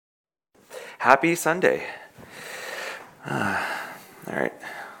Happy Sunday. All right,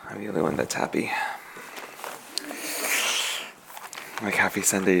 I'm the only one that's happy. Like happy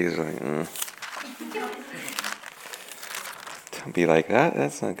Sunday is like, Don't be like that.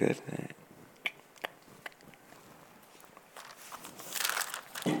 That's not good.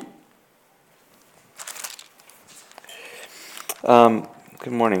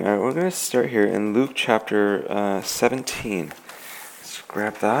 Good morning. All right, we're going to start here in Luke chapter 17. Let's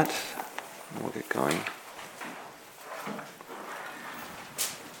grab that and we'll get going.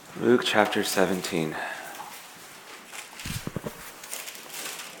 Luke chapter 17.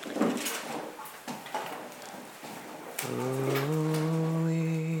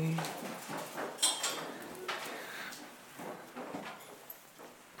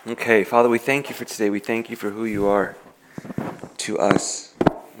 Okay, Father, we thank you for today. We thank you for who you are to us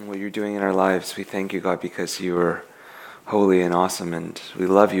and what you're doing in our lives. We thank you, God, because you are holy and awesome, and we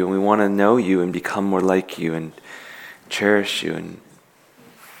love you, and we want to know you and become more like you and cherish you and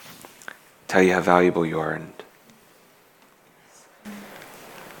tell you how valuable you are. And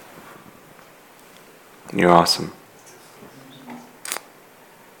you're awesome.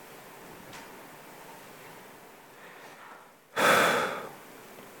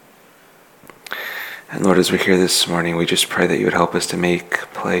 And Lord, as we're here this morning, we just pray that you would help us to make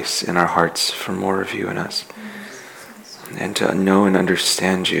place in our hearts for more of you in us, and to know and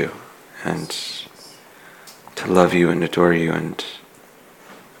understand you, and to love you and adore you, and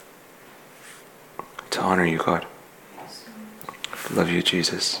to honor you, God. Love you,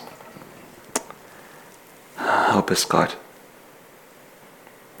 Jesus. Help us, God.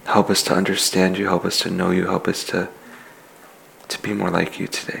 Help us to understand you. Help us to know you. Help us to be more like you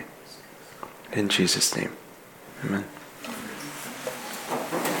today. In Jesus' name, amen.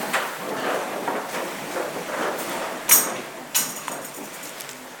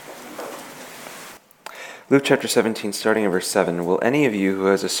 Luke chapter 17, starting at verse 7. Will any of you who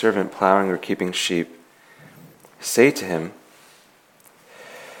has a servant plowing or keeping sheep say to him,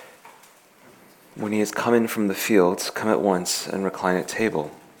 when he has come in from the fields, come at once and recline at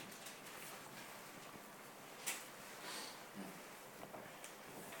table?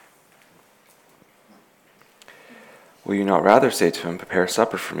 Will you not rather say to him, prepare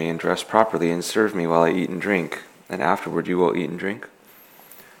supper for me and dress properly and serve me while I eat and drink, and afterward you will eat and drink?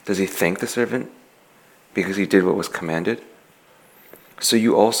 Does he thank the servant because he did what was commanded? So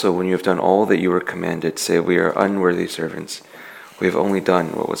you also, when you have done all that you were commanded, say, we are unworthy servants. We have only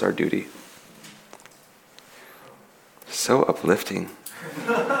done what was our duty. So uplifting.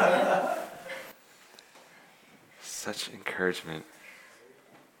 Such encouragement.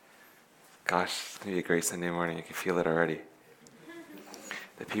 Gosh, it's going to be a great Sunday morning. You can feel it already.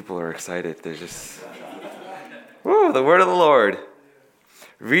 The people are excited. They're just, woo, the word of the Lord.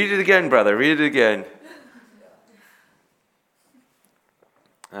 Read it again, brother. Read it again.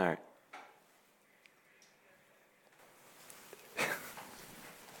 All right.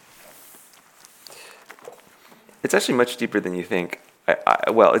 It's actually much deeper than you think.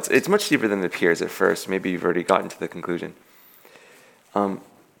 It's much deeper than it appears at first. Maybe you've already gotten to the conclusion.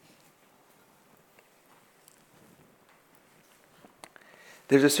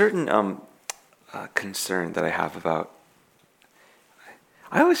 There's a certain concern that I have about.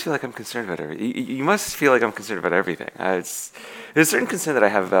 I always feel like I'm concerned about everything. You must feel like I'm concerned about everything. There's a certain concern that I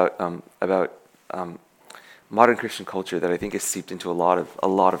have about modern Christian culture that I think is seeped into a lot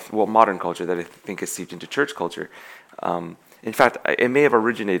of modern culture that I think is seeped into church culture. In fact, it may have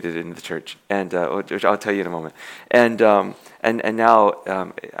originated in the church, and which I'll tell you in a moment. And now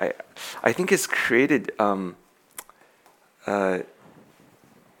I think it's created.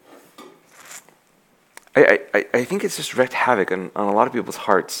 I think it's just wreaked havoc on a lot of people's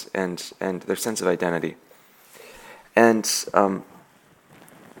hearts and their sense of identity. And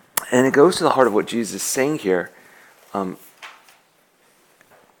it goes to the heart of what Jesus is saying here.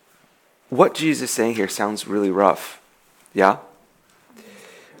 What Jesus is saying here sounds really rough. Yeah?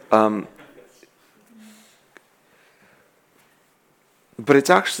 But it's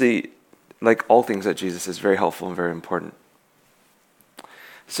actually, like all things that Jesus is, very helpful and very important.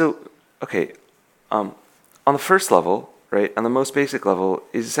 So, okay, on the first level, right, on the most basic level,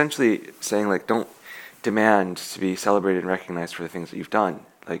 is essentially saying, like, don't demand to be celebrated and recognized for the things that you've done.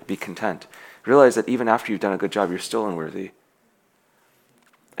 Like, be content. Realize that even after you've done a good job, you're still unworthy.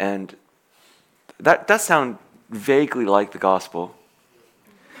 And that does sound vaguely like the gospel.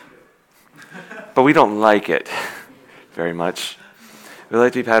 But we don't like it very much. We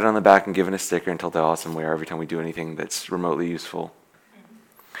like to be patted on the back and given a sticker and told how awesome we are every time we do anything that's remotely useful.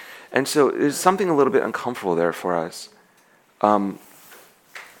 And so there's something a little bit uncomfortable there for us. And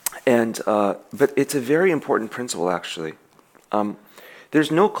But it's a very important principle, actually.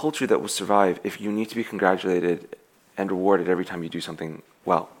 There's no culture that will survive if you need to be congratulated and rewarded every time you do something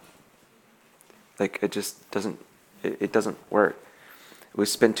well. Like, it just doesn't, it doesn't work. We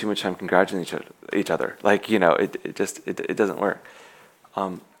spend too much time congratulating each other. Like, it doesn't work.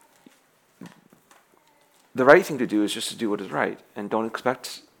 The right thing to do is just to do what is right, and don't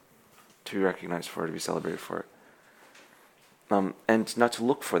expect to be recognized for it, to be celebrated for it. And not to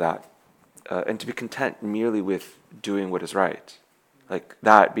look for that, and to be content merely with doing what is right. Like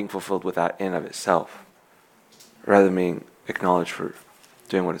that, being fulfilled with that in and of itself, rather than being acknowledged for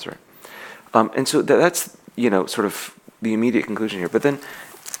doing what is right. And so that's, sort of the immediate conclusion here. But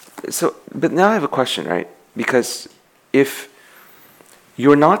now I have a question, right? Because if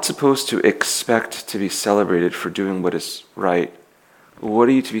you're not supposed to expect to be celebrated for doing what is right, what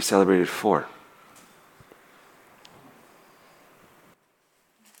are you to be celebrated for?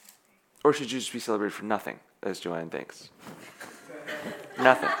 Or should you just be celebrated for nothing, as Joanne thinks?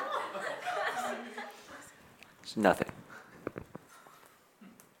 Nothing. It's nothing.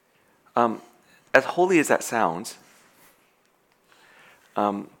 As holy as that sounds,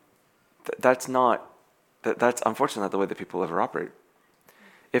 that's unfortunately not the way that people ever operate.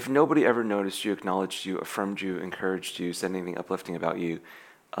 If nobody ever noticed you, acknowledged you, affirmed you, encouraged you, said anything uplifting about you,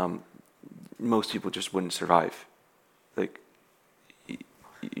 most people just wouldn't survive. Like, you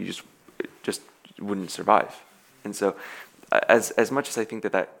just wouldn't survive. And so, as much as I think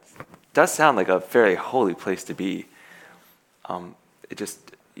that does sound like a very holy place to be,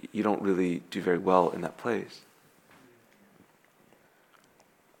 you don't really do very well in that place.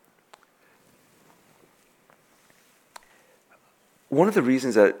 One of the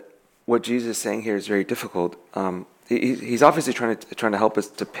reasons that what Jesus is saying here is very difficult, he's obviously trying to help us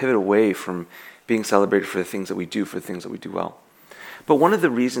to pivot away from being celebrated for the things that we do, for the things that we do well. But one of the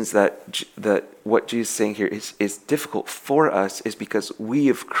reasons that what Jesus is saying here is difficult for us is because we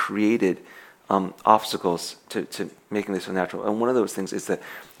have created obstacles to making this so natural. And one of those things is that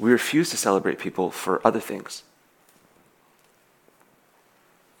we refuse to celebrate people for other things.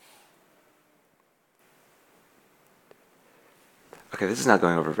 Okay, this is not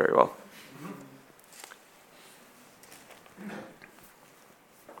going over very well.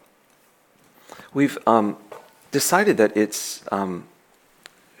 We've decided that it's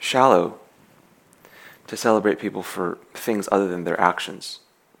shallow to celebrate people for things other than their actions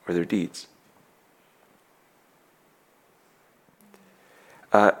or their deeds.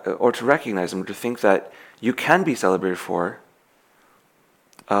 Or to recognize them, or to think that you can be celebrated for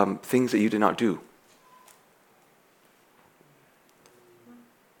things that you did not do.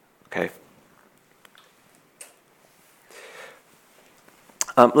 Okay.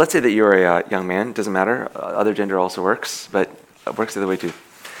 Let's say that you're a young man. Doesn't matter. Other gender also works, but it works the other way too.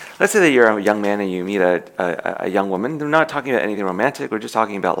 Let's say that you're a young man and you meet a young woman. They're not talking about anything romantic. We're just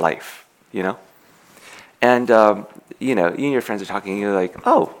talking about life, And, you and your friends are talking, and you're like,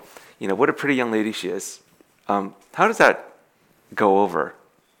 oh, what a pretty young lady she is. How does that go over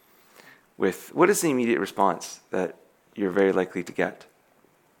what is the immediate response that you're very likely to get?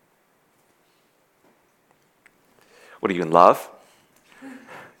 What, are you in love?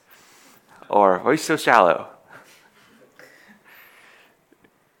 Or, why are you so shallow?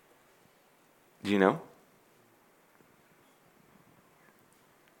 Do you know?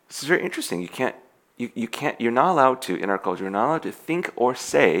 This is very interesting. You're not allowed to, in our culture, you're not allowed to think or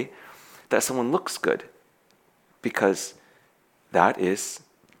say that someone looks good, because that is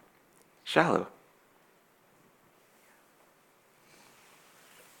shallow.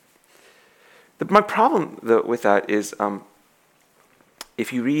 My problem with that is,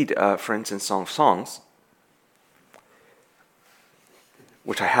 if you read, for instance, Song of Songs,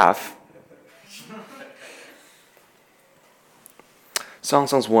 which I have, Song of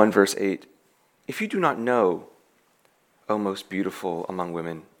Songs 1, verse 8, if you do not know, O most beautiful among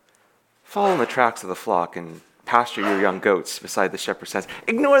women, follow in the tracks of the flock and pasture your young goats beside the shepherd's tents.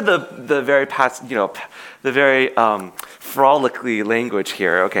 Ignore the very frolically language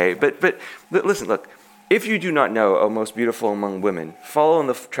here, okay? But listen, look. If you do not know, O most beautiful among women, follow in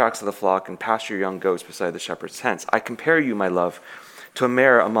the tracks of the flock and pasture your young goats beside the shepherd's tents. I compare you, my love, to a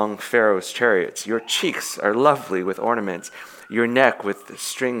mare among Pharaoh's chariots. Your cheeks are lovely with ornaments, your neck with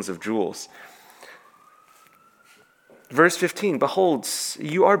strings of jewels. Verse 15, behold,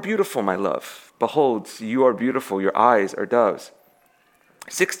 you are beautiful, my love. Behold, you are beautiful, your eyes are doves.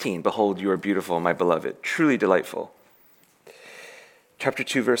 16, behold, you are beautiful, my beloved, truly delightful. Chapter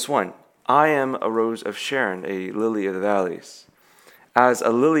 2, verse 1, I am a rose of Sharon, a lily of the valleys. As a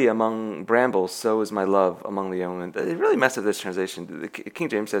lily among brambles, so is my love among the young women. They really messed up this translation. The King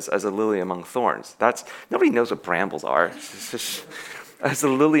James says, as a lily among thorns. Nobody knows what brambles are. As a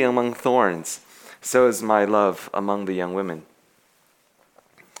lily among thorns, so is my love among the young women.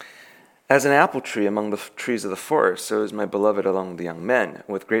 As an apple tree among the trees of the forest, so is my beloved among the young men.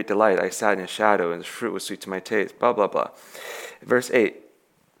 With great delight I sat in his shadow, and his fruit was sweet to my taste. Blah, blah, blah. Verse 8.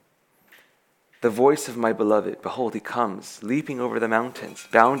 The voice of my beloved, behold, he comes, leaping over the mountains,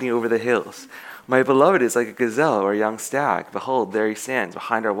 bounding over the hills. My beloved is like a gazelle or a young stag. Behold, there he stands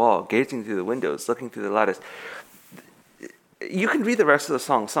behind our wall, gazing through the windows, looking through the lattice. You can read the rest of the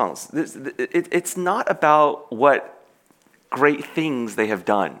songs. It's not about what great things they have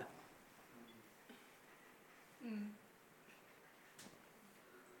done.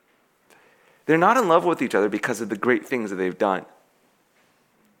 They're not in love with each other because of the great things that they've done.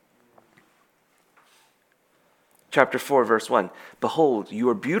 Chapter 4, verse 1. Behold, you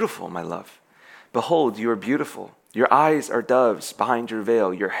are beautiful, my love. Behold, you are beautiful. Your eyes are doves behind your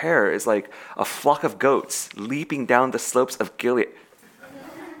veil. Your hair is like a flock of goats leaping down the slopes of Gilead.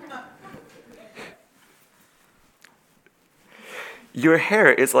 Your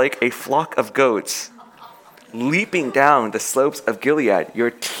hair is like a flock of goats leaping down the slopes of Gilead. Your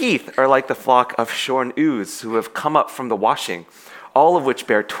teeth are like the flock of shorn ewes who have come up from the washing, all of which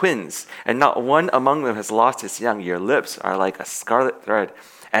bear twins, and not one among them has lost its young. Your lips are like a scarlet thread,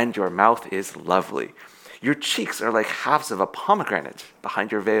 and your mouth is lovely. Your cheeks are like halves of a pomegranate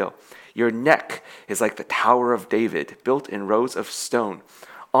behind your veil. Your neck is like the Tower of David, built in rows of stone.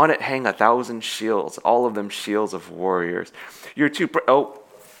 On it hang 1,000 shields, all of them shields of warriors. Your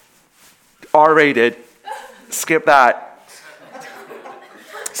R-rated. Skip that.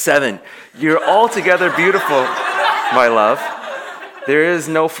 7. You're altogether beautiful, my love. There is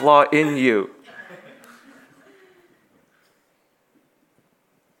no flaw in you.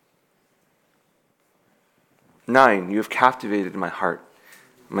 9. You have captivated my heart,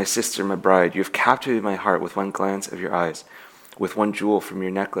 my sister, my bride. You have captivated my heart with one glance of your eyes, with one jewel from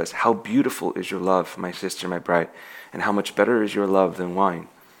your necklace. How beautiful is your love, my sister, my bride, and how much better is your love than wine,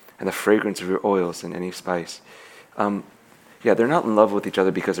 and the fragrance of your oils than any spice. They're not in love with each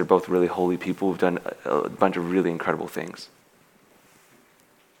other because they're both really holy people who've done a bunch of really incredible things.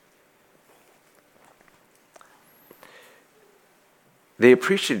 They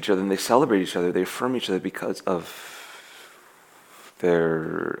appreciate each other and they celebrate each other. They affirm each other because of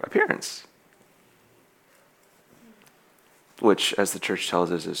their appearance, which, as the church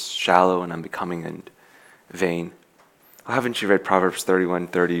tells us, is shallow and unbecoming and vain. Well, haven't you read Proverbs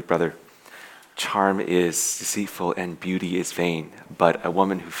 31:30, brother? Charm is deceitful and beauty is vain, but a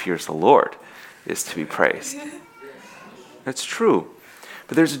woman who fears the Lord is to be praised. That's true.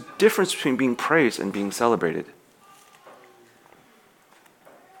 But there's a difference between being praised and being celebrated.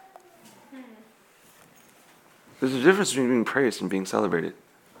 There's a difference between being praised and being celebrated.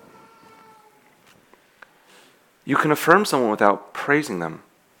 You can affirm someone without praising them.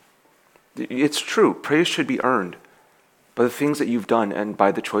 It's true, praise should be earned by the things that you've done and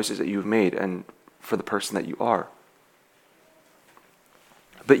by the choices that you've made and for the person that you are.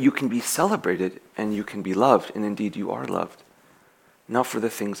 But you can be celebrated and you can be loved, and indeed you are loved. Not for the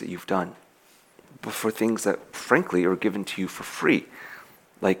things that you've done, but for things that frankly are given to you for free,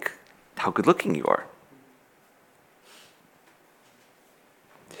 like how good looking you are.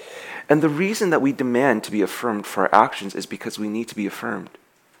 And the reason that we demand to be affirmed for our actions is because we need to be affirmed.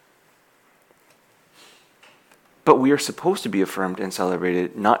 But we are supposed to be affirmed and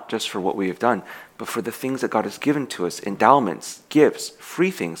celebrated not just for what we have done, but for the things that God has given to us, endowments, gifts,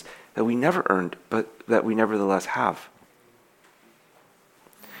 free things that we never earned, but that we nevertheless have.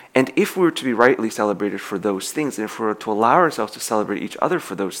 And if we were to be rightly celebrated for those things, and if we were to allow ourselves to celebrate each other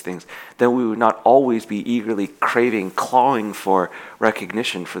for those things, then we would not always be eagerly craving, clawing for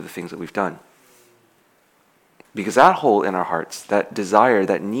recognition for the things that we've done. Because that hole in our hearts, that desire,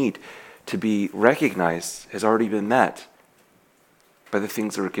 that need to be recognized has already been met by the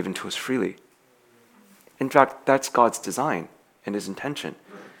things that were given to us freely. In fact, that's God's design and his intention.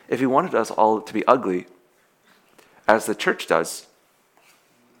 If he wanted us all to be ugly, as the church does,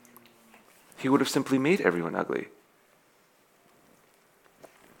 he would have simply made everyone ugly.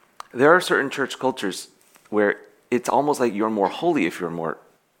 There are certain church cultures where it's almost like you're more holy if you're more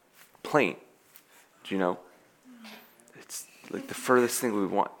plain. Do you know? It's like the furthest thing we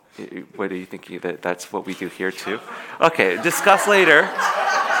want. What are you thinking? That's what we do here too? Okay, discuss later.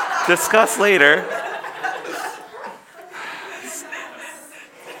 Discuss later.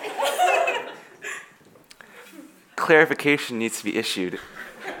 Clarification needs to be issued.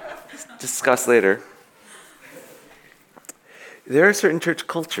 Discuss later. There are certain church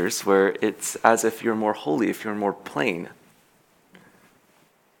cultures where it's as if you're more holy if you're more plain.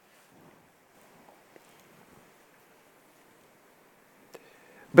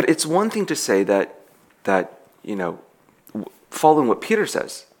 But it's one thing to say that following what Peter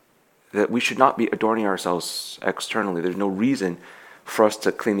says, that we should not be adorning ourselves externally. There's no reason for us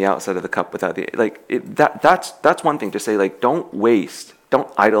to clean the outside of the cup without that's one thing to say, don't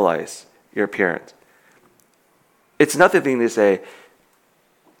idolize your appearance. It's another thing to say,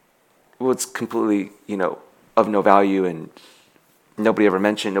 well, it's completely, of no value and nobody ever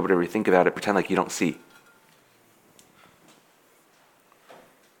mentioned, nobody ever think about it, pretend like you don't see.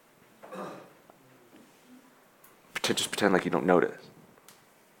 Just pretend like you don't notice.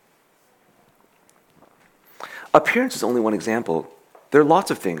 Appearance is only one example. There are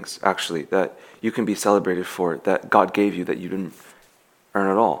lots of things, actually, that you can be celebrated for, that God gave you that you didn't earn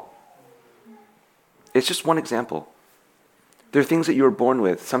at all. It's just one example. There are things that you were born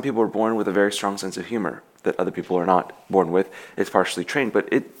with. Some people are born with a very strong sense of humor that other people are not born with. It's partially trained, but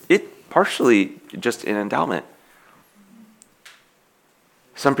it partially just an endowment.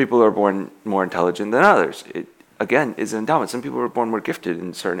 Some people are born more intelligent than others. It, again, is an endowment. Some people are born more gifted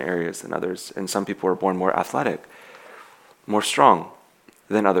in certain areas than others, and some people are born more athletic, more strong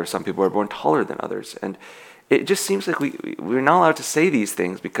than others. Some people are born taller than others. And it just seems like we're not allowed to say these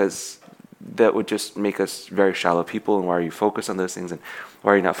things because that would just make us very shallow people. And why are you focused on those things? And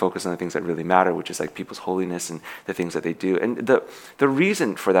why are you not focused on the things that really matter, which is like people's holiness and the things that they do? And the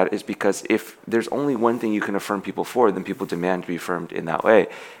reason for that is because if there's only one thing you can affirm people for, then people demand to be affirmed in that way.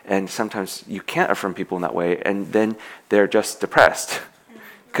 And sometimes you can't affirm people in that way, and then they're just depressed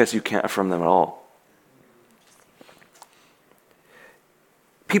because you can't affirm them at all.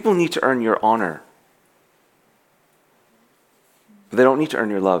 People need to earn your honor. They don't need to earn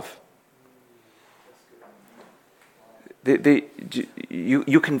your love.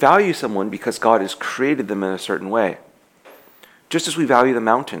 You can value someone because God has created them in a certain way. Just as we value the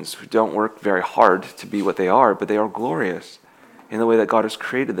mountains, who don't work very hard to be what they are, but they are glorious in the way that God has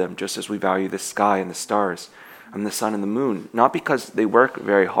created them, just as we value the sky and the stars and the sun and the moon. Not because they work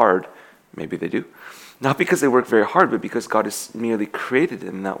very hard, maybe they do, not because they work very hard, but because God has merely created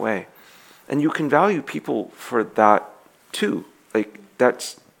them in that way. And you can value people for that too. Like,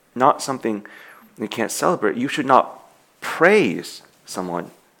 that's not something you can't celebrate. You should not praise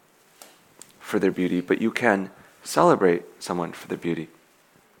someone for their beauty, but you can celebrate someone for their beauty.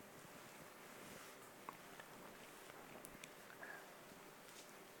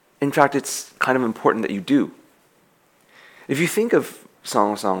 In fact, it's kind of important that you do. If you think of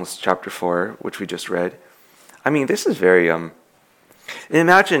Song of Songs chapter 4, which we just read, I mean, this is very,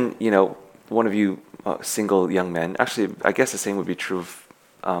 imagine, one of you single young men, actually, I guess the same would be true of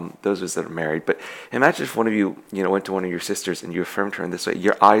those of us that are married, but imagine if one of you, went to one of your sisters and you affirmed her in this way.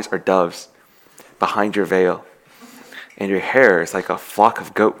 Your eyes are doves behind your veil, and your hair is like a flock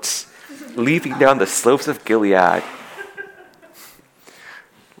of goats leaping down the slopes of Gilead.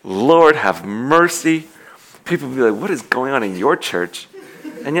 Lord, have mercy. People will be like, what is going on in your church?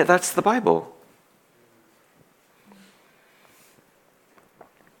 And yet that's the Bible.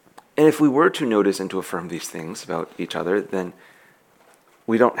 And if we were to notice and to affirm these things about each other, then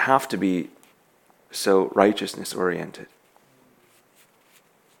we don't have to be so righteousness-oriented.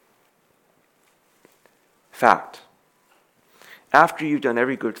 Fact. After you've done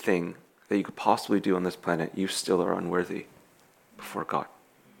every good thing that you could possibly do on this planet, you still are unworthy before God.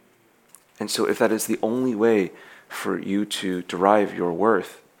 And so if that is the only way for you to derive your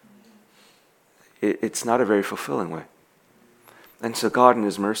worth, it's not a very fulfilling way. And so God in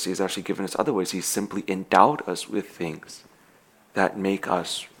His mercy has actually given us other ways. He's simply endowed us with things that make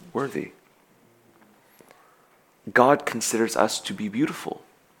us worthy. God considers us to be beautiful.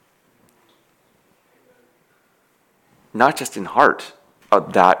 Not just in heart,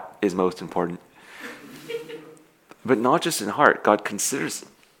 that is most important. But not just in heart, God considers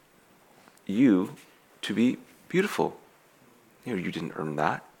you to be beautiful. You didn't earn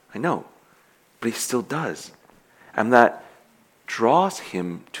that, I know, but He still does. And that draws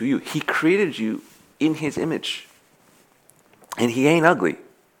Him to you. He created you in His image. And He ain't ugly.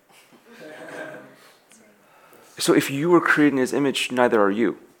 So if you were created in His image, neither are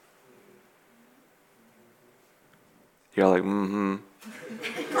you. You're like,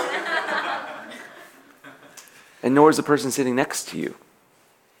 And nor is the person sitting next to you.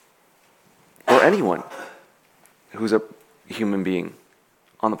 Or anyone who's a human being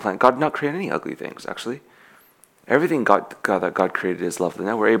on the planet. God did not create any ugly things, actually. Everything that God created is lovely.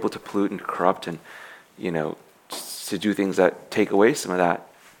 Now we're able to pollute and corrupt and, to do things that take away some of that.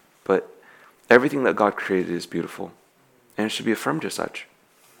 But everything that God created is beautiful. and it should be affirmed as such.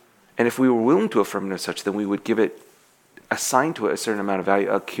 And if we were willing to affirm it as such, then we would assign to it a certain amount of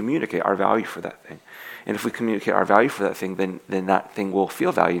value, communicate our value for that thing. And if we communicate our value for that thing, then that thing will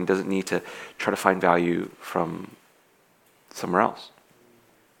feel value and doesn't need to try to find value from somewhere else.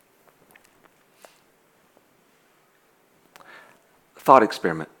 Thought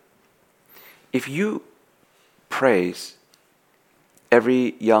experiment. If you praise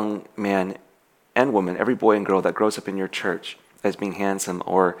every young man and woman, every boy and girl that grows up in your church as being handsome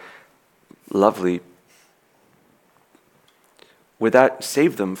or lovely, would that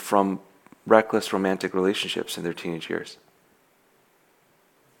save them from reckless romantic relationships in their teenage years?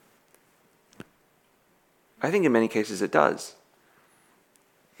 I think in many cases it does.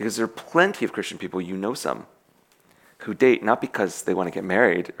 Because there are plenty of Christian people, you know some, who date not because they want to get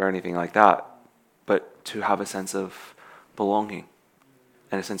married or anything like that, but to have a sense of belonging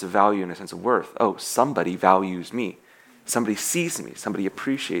and a sense of value and a sense of worth. Oh, somebody values me. Somebody sees me. Somebody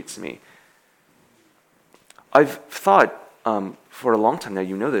appreciates me. I've thought for a long time now,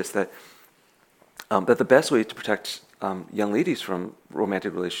 you know this, that the best way to protect young ladies from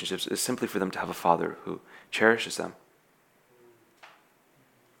romantic relationships is simply for them to have a father who cherishes them.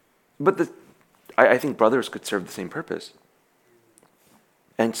 But I think brothers could serve the same purpose.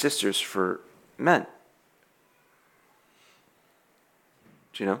 And sisters for men.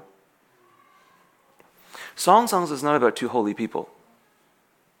 Do you know? Songs is not about two holy people.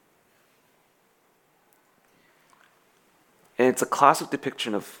 And it's a classic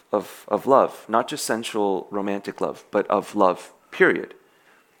depiction of love, not just sensual romantic love, but of love, period.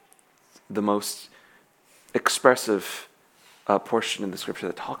 The most expressive portion in the scripture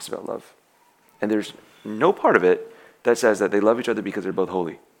that talks about love. And there's no part of it that says that they love each other because they're both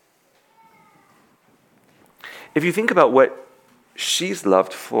holy. If you think about what she's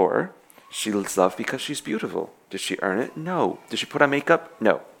loved for, she's loved because she's beautiful. Did she earn it? No. Did she put on makeup?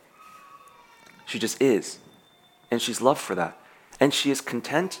 No. She just is. And she's loved for that. And she is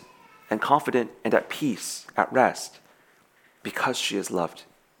content and confident and at peace, at rest, because she is loved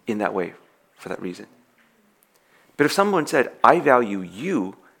in that way, for that reason. But if someone said, I value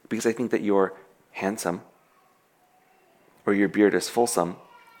you because I think that you're handsome, or your beard is fulsome,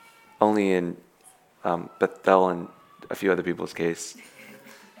 only in Bethel and a few other people's case.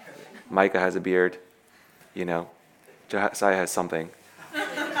 Micah has a beard, Josiah has something.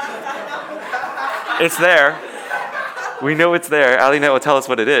 It's there. We know it's there. AliNet will tell us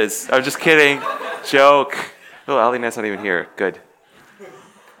what it is. I'm just kidding. Joke. Oh, AliNet's not even here. Good.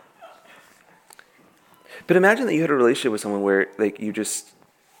 But imagine that you had a relationship with someone where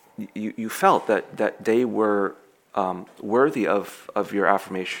you felt that they were worthy of your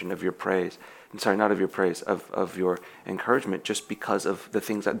affirmation, of your praise. I'm sorry, not of your praise, of your encouragement, just because of the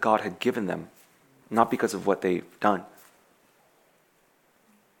things that God had given them, not because of what they've done.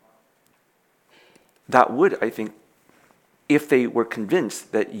 That would, I think, if they were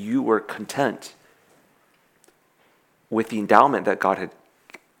convinced that you were content with the endowment that God had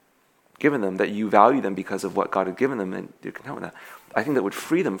given them, that you value them because of what God had given them, and you're content with that, I think that would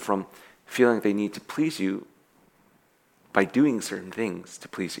free them from feeling like they need to please you by doing certain things to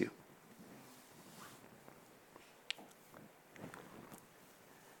please you.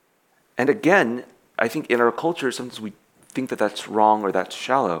 And again, I think in our culture, sometimes we think that that's wrong or that's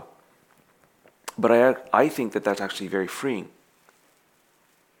shallow. But I think that that's actually very freeing.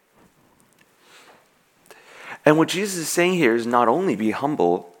 And what Jesus is saying here is not only be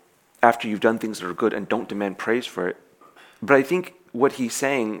humble after you've done things that are good and don't demand praise for it, but I think what he's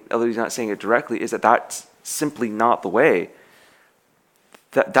saying, although he's not saying it directly, is that that's simply not the way.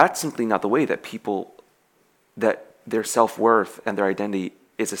 That's simply not the way that people, that their self-worth and their identity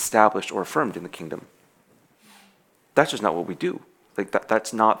is established or affirmed in the kingdom. That's just not what we do.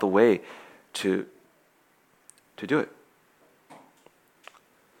 That's not the way to do it.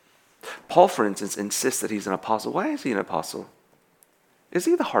 Paul, for instance, insists that he's an apostle. Why is he an apostle? Is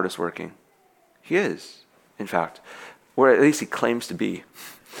he the hardest working? He is, in fact. Or at least he claims to be.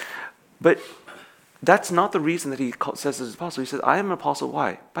 But that's not the reason that he says he's an apostle. He says, I am an apostle.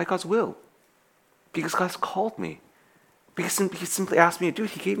 Why? By God's will. Because God's called me. Because he simply asked me to do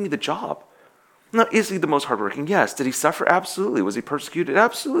it. He gave me the job. Now, is he the most hardworking? Yes. Did he suffer? Absolutely. Was he persecuted?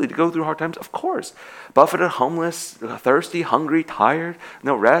 Absolutely. Did he go through hard times? Of course. Buffeted, homeless, thirsty, hungry, tired,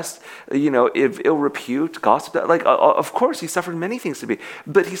 no rest, ill repute, gossip. Of course, he suffered many things to be.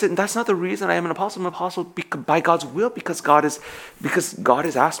 But he said, that's not the reason I am an apostle. I'm an apostle by God's will, because God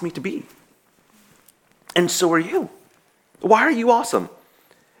has asked me to be. And so are you. Why are you awesome?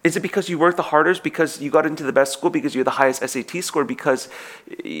 Is it because you worked the hardest, because you got into the best school, because you had the highest SAT score, because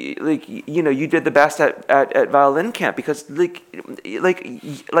you did the best at violin camp, because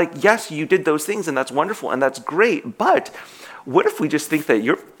yes, you did those things, and that's wonderful and that's great, but what if we just think that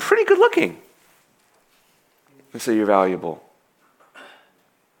you're pretty good looking and so you're valuable?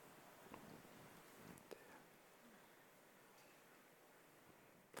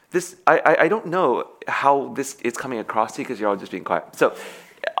 This I don't know how this is coming across to you because you're all just being quiet. So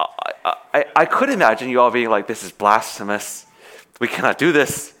I could imagine you all being like, this is blasphemous. We cannot do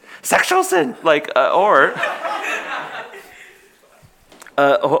this. Sexual sin. Or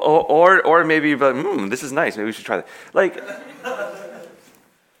maybe, but this is nice. Maybe we should try that.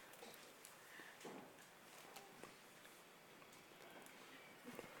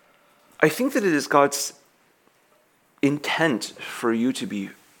 I think that it is God's intent for you to be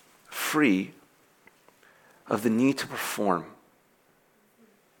free of the need to perform.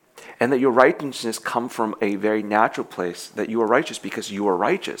 And that your righteousness come from a very natural place, that you are righteous because you are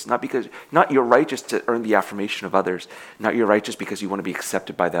righteous, not you're righteous to earn the affirmation of others, not you're righteous because you want to be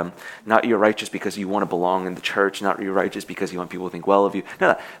accepted by them, not you're righteous because you want to belong in the church, not you're righteous because you want people to think well of you.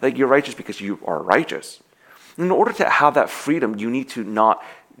 No, you're righteous because you are righteous. In order to have that freedom, you need to not,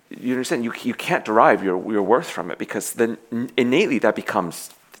 you understand, you can't derive your worth from it, because then innately that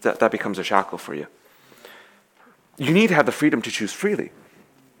becomes a shackle for you. You need to have the freedom to choose freely.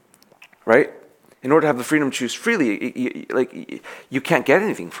 Right? In order to have the freedom to choose freely, you can't get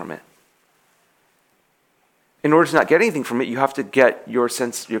anything from it. In order to not get anything from it, you have to get your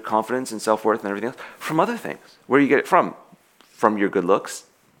sense, your confidence and self-worth and everything else from other things. Where do you get it from? From your good looks,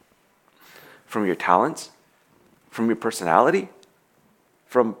 from your talents, from your personality,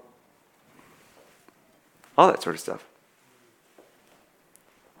 from all that sort of stuff.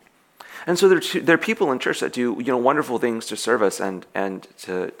 And so there are people in church that do wonderful things to serve us and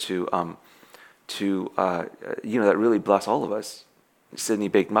to that really bless all of us. Sydney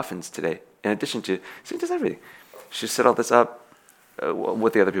baked muffins today. In addition to, she does everything. She set all this up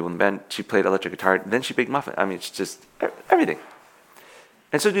with the other people in the band. She played electric guitar. Then she baked muffins. I mean, it's just everything.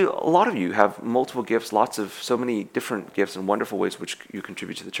 And so do a lot of you have multiple gifts, so many different gifts in wonderful ways which you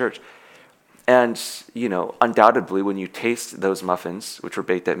contribute to the church. And, undoubtedly, when you taste those muffins, which were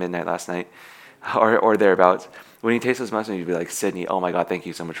baked at midnight last night, or thereabouts, when you taste those muffins, you'd be like, Sydney, oh my God, thank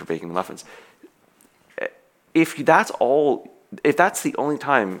you so much for baking the muffins. If that's the only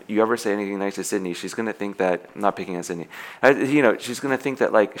time you ever say anything nice to Sydney, she's going to think that, I'm not picking on Sydney, she's going to think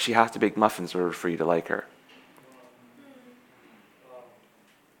that, she has to bake muffins in order for you to like her.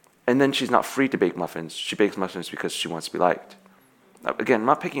 And then she's not free to bake muffins. She bakes muffins because she wants to be liked. Again, I'm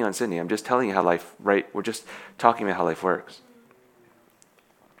not picking on Sydney. I'm just telling you how life, right? We're just talking about how life works.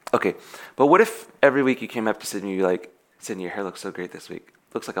 Okay, but what if every week you came up to Sydney and you're like, Sydney, your hair looks so great this week.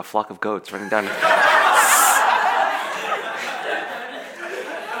 Looks like a flock of goats running down.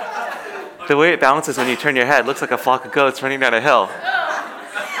 The way it bounces when you turn your head looks like a flock of goats running down a hill.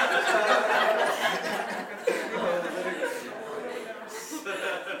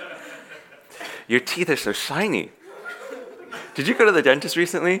 Your teeth are so shiny. Did you go to the dentist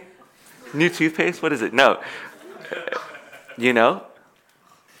recently? New toothpaste? What is it? No. Lily's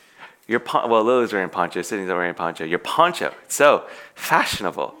wearing poncho. Sydney's not wearing poncho. Your poncho. It's so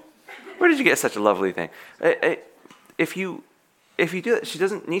fashionable. Where did you get such a lovely thing? If you do that, she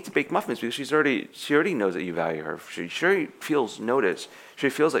doesn't need to bake muffins because she already knows that you value her. She already feels noticed. She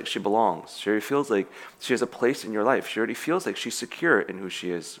feels like she belongs. She already feels like she has a place in your life. She already feels like she's secure in who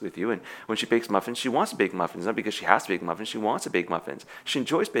she is with you. And when she bakes muffins, she wants to bake muffins. Not because she has to bake muffins. She wants to bake muffins. She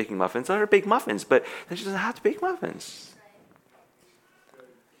enjoys baking muffins. Let her bake muffins, but then she doesn't have to bake muffins.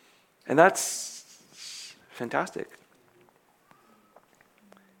 And that's fantastic.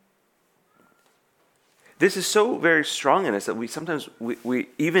 This is so very strong in us that we sometimes,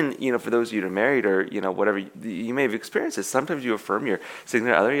 even, for those of you that are married or, whatever, you may have experienced this. Sometimes you affirm your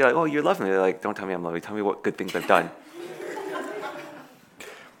significant other. You're like, oh, you're loving me. They're like, don't tell me I'm lovely. Tell me what good things I've done.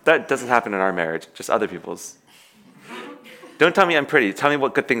 That doesn't happen in our marriage, just other people's. Don't tell me I'm pretty. Tell me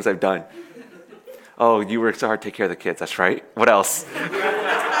what good things I've done. Oh, you work so hard to take care of the kids. That's right. What else?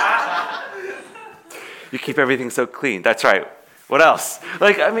 You keep everything so clean. That's right. What else?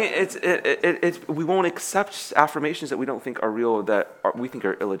 We won't accept affirmations that we don't think are real, we think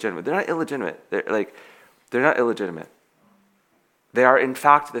are illegitimate. They're not illegitimate. They're not illegitimate. They are, in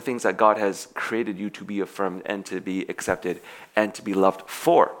fact, the things that God has created you to be affirmed and to be accepted and to be loved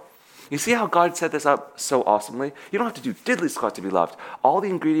for. You see how God set this up so awesomely? You don't have to do diddly squat to be loved. All the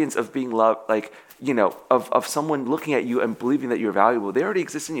ingredients of being loved, of someone looking at you and believing that you're valuable, they already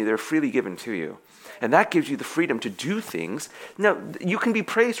exist in you. They're freely given to you. And that gives you the freedom to do things. Now, you can be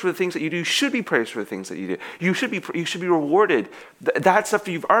praised for the things that you do. You should be praised for the things that you do. You should be rewarded. That stuff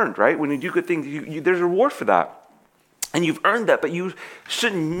that you've earned, right? When you do good things, there's a reward for that. And you've earned that, but you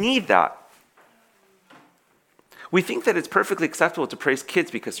shouldn't need that. We think that it's perfectly acceptable to praise kids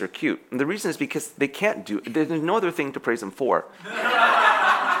because they're cute. And the reason is because they can't do it. There's no other thing to praise them for.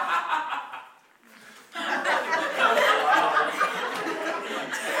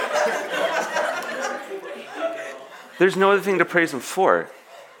 There's no other thing to praise them for.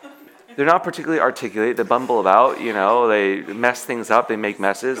 They're not particularly articulate. They bumble about, they mess things up. They make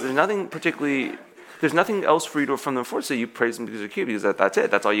messes. There's nothing else for you to from them for. So you praise them because they're cute, because that's it.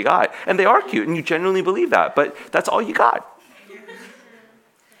 That's all you got. And they are cute, and you genuinely believe that. But that's all you got.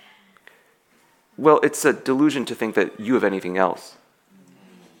 Well, it's a delusion to think that you have anything else.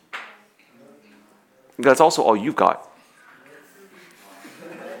 That's also all you've got.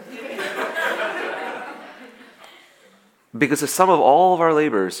 Because the sum of all of our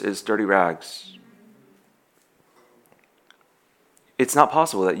labors is dirty rags. It's not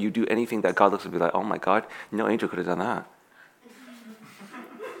possible that you do anything that God looks at and be like, oh my God, no angel could have done that.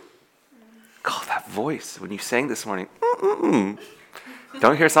 God, that voice, when you sang this morning,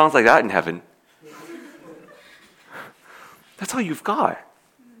 don't hear sounds like that in heaven. That's all you've got.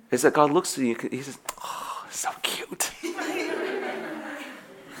 Is that God looks at you, he says, oh, so cute.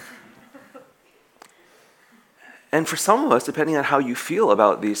 And for some of us, depending on how you feel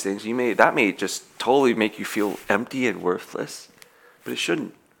about these things, that may just totally make you feel empty and worthless. But it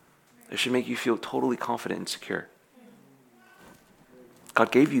shouldn't. It should make you feel totally confident and secure.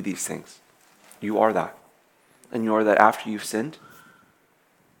 God gave you these things. You are that. And you are that after you've sinned.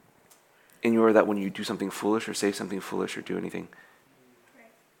 And you are that when you do something foolish or say something foolish or do anything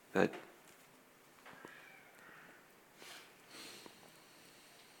that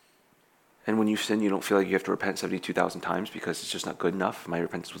and when you sin, you don't feel like you have to repent 72,000 times because it's just not good enough. My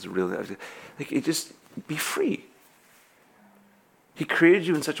repentance was really be free. He created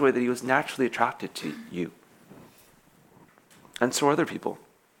you in such a way that he was naturally attracted to you. And so are other people.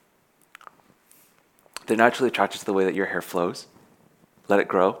 They're naturally attracted to the way that your hair flows. Let it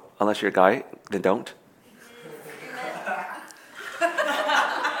grow. Unless you're a guy, then don't.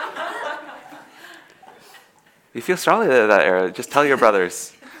 You feel strongly about that era, just tell your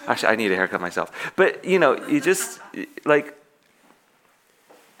brothers. Actually, I need a haircut myself. But, you just,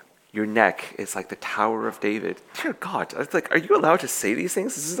 your neck is like the Tower of David. Dear God, it's like, are you allowed to say these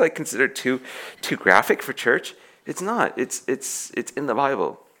things? This is considered too graphic for church. It's not. It's in the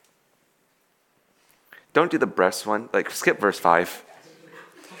Bible. Don't do the breast one. Skip verse 5.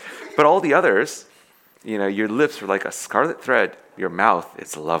 But all the others, your lips are like a scarlet thread. Your mouth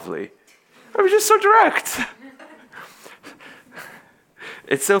is lovely. I was just so direct.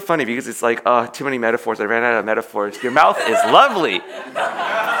 It's so funny because it's like, too many metaphors. I ran out of metaphors. Your mouth is lovely.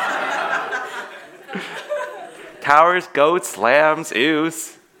 Towers, goats, lambs,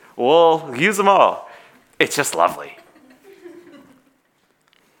 ewes, wool, use them all. It's just lovely.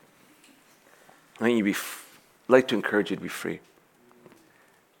 I'd like to encourage you to be free.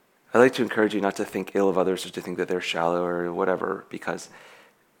 I'd like to encourage you not to think ill of others or to think that they're shallow or whatever,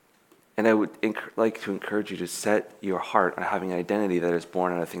 and I would like to encourage you to set your heart on having an identity that is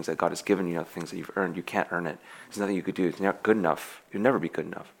born out of things that God has given you, not things that you've earned. You can't earn it. There's nothing you could do. It's not good enough. You'll never be good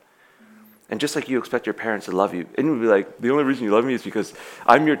enough. And just like you expect your parents to love you, and you'll be like, the only reason you love me is because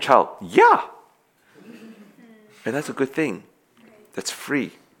I'm your child. Yeah! And that's a good thing. That's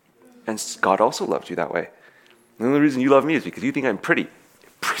free. And God also loves you that way. The only reason you love me is because you think I'm pretty.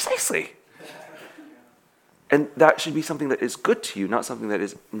 Precisely. And that should be something that is good to you, not something that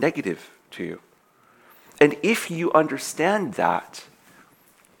is negative to you. And if you understand that,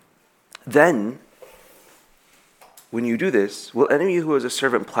 then when you do this, will any of you who is a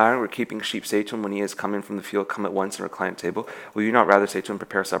servant plowing or keeping sheep say to him when he has come in from the field, come at once and recline at table? Will you not rather say to him,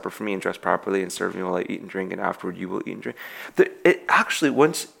 prepare supper for me and dress properly and serve me while I eat and drink, and afterward you will eat and drink?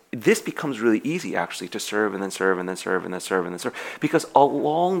 This becomes really easy, actually, to serve and then serve and then serve and then serve and then serve. Because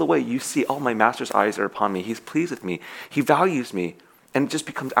along the way, you see, my master's eyes are upon me. He's pleased with me. He values me. And it just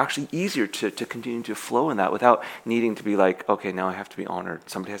becomes actually easier to continue to flow in that without needing to be like, okay, now I have to be honored.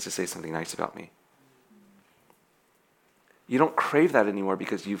 Somebody has to say something nice about me. You don't crave that anymore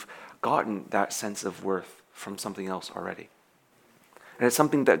because you've gotten that sense of worth from something else already. And it's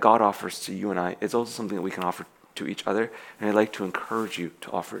something that God offers to you and I. It's also something that we can offer to each other, and I'd like to encourage you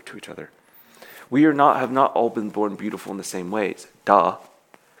to offer it to each other. We have not all been born beautiful in the same ways. Duh.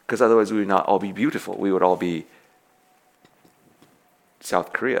 Because otherwise we would not all be beautiful. We would all be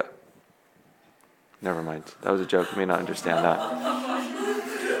South Korea. Never mind. That was a joke. You may not understand that.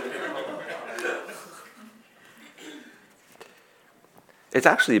 It's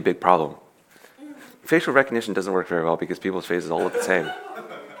actually a big problem. Facial recognition doesn't work very well because people's faces all look the same.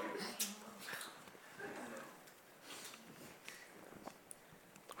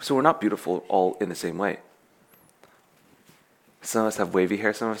 So we're not beautiful all in the same way. Some of us have wavy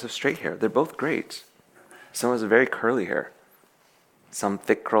hair, some of us have straight hair. They're both great. Some of us have very curly hair. Some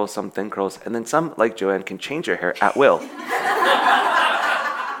thick curls, some thin curls, and then some, like Joanne, can change their hair at will.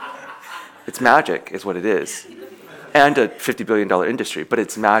 It's magic, is what it is. And a $50 billion industry, but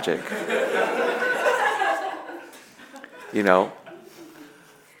it's magic. You know?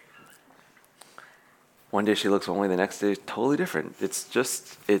 One day she looks one way, the next day totally different.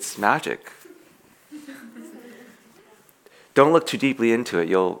 It's magic. Don't look too deeply into it.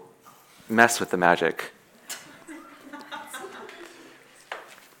 You'll mess with the magic.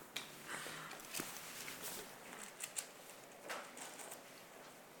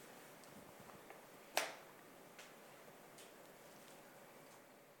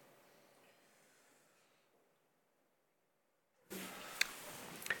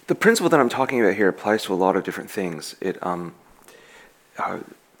 The principle that I'm talking about here applies to a lot of different things. It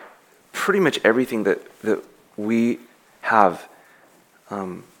pretty much everything that we have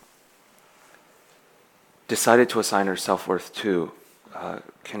decided to assign our self-worth to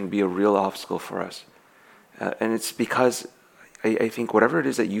can be a real obstacle for us. And it's because I think whatever it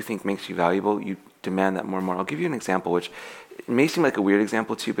is that you think makes you valuable, you demand that more and more. I'll give you an example, which may seem like a weird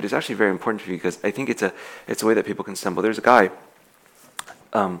example to you, but it's actually very important to you because I think it's a way that people can stumble. There's a guy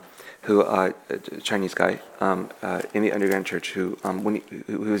a Chinese guy in the underground church who, when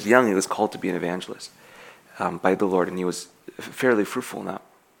he was young, he was called to be an evangelist by the Lord, and he was fairly fruitful now.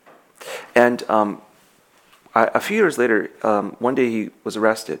 And a few years later, one day he was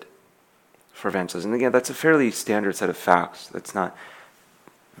arrested for evangelism. And again, that's a fairly standard set of facts. That's not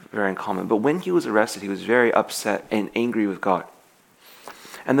very uncommon. But when he was arrested, he was very upset and angry with God.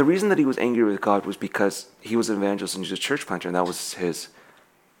 And the reason that he was angry with God was because he was an evangelist and he was a church planter, and that was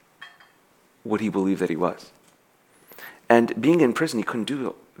what he believed that he was. And being in prison, he couldn't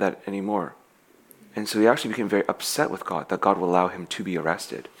do that anymore. And so he actually became very upset with God that God would allow him to be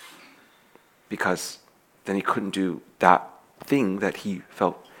arrested, because then he couldn't do that thing that he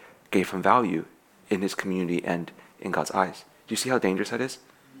felt gave him value in his community and in God's eyes. Do you see how dangerous that is?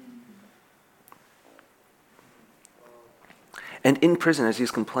 And in prison, as he's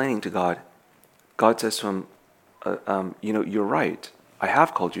complaining to God, God says to him, you're right. I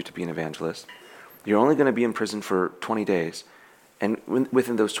have called you to be an evangelist. You're only going to be in prison for 20 days. And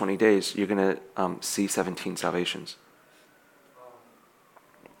within those 20 days, you're going to see 17 salvations.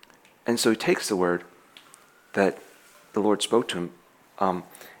 And so he takes the word that the Lord spoke to him,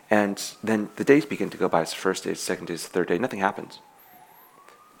 and then the days begin to go by. It's the first day, it's the second day, it's the third day. Nothing happens.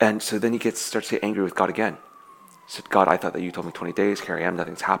 And so then he starts to get angry with God again. He said, God, I thought that you told me 20 days. Here I am,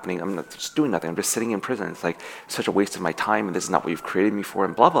 nothing's happening. I'm not just doing nothing. I'm just sitting in prison. It's like such a waste of my time, and this is not what you've created me for,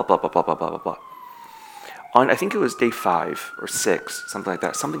 and blah, blah, blah, blah, blah, blah, blah, blah, blah. On, I think it was day 5 or 6, something like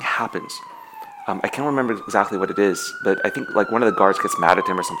that, something happens. I can't remember exactly what it is, but I think like one of the guards gets mad at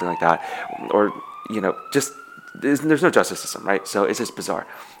him or something like that, or, just, there's no justice system, right? So it's just bizarre.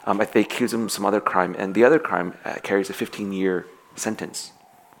 They accuse him of some other crime, and the other crime carries a 15-year sentence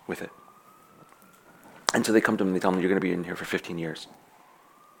with it. And so they come to him and they tell him, you're going to be in here for 15 years.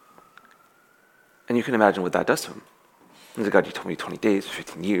 And you can imagine what that does to him. He's like, God, you told me 20 days,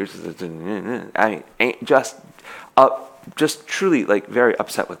 15 years. I mean, just truly like very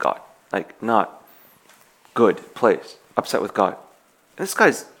upset with God. Like not good place. Upset with God. And this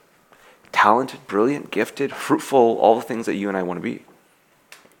guy's talented, brilliant, gifted, fruitful, all the things that you and I want to be.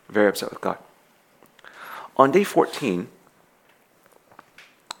 Very upset with God. On day 14,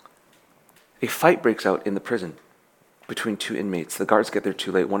 a fight breaks out in the prison between 2 inmates. The guards get there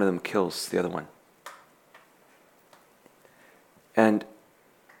too late. One of them kills the other one. And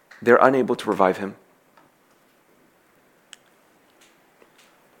they're unable to revive him.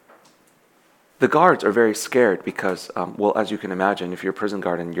 The guards are very scared because, as you can imagine, if you're a prison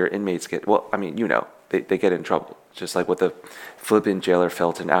guard and your inmates get, they get in trouble. Just like what the Philippian jailer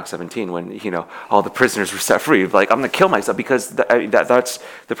felt in Acts 17 when, all the prisoners were set free. Like, I'm going to kill myself, because that's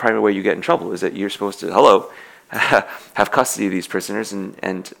the primary way you get in trouble, is that you're supposed to, have custody of these prisoners,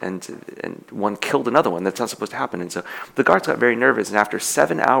 and one killed another one. That's not supposed to happen. And so the guards got very nervous, and after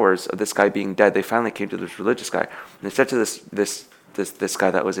 7 hours of this guy being dead, they finally came to this religious guy. And they said to this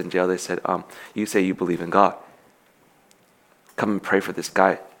guy that was in jail, they said, you say you believe in God. Come and pray for this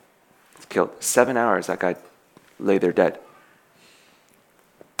guy. He's killed. 7 hours, that guy lay there dead.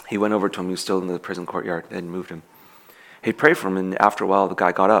 He went over to him. He was still in the prison courtyard. They hadn't moved him. He prayed for him, and after a while, the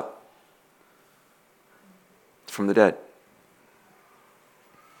guy got up from the dead.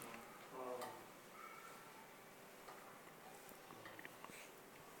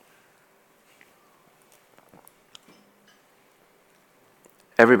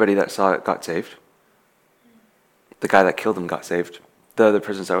 Everybody that saw it got saved. The guy that killed him got saved. The other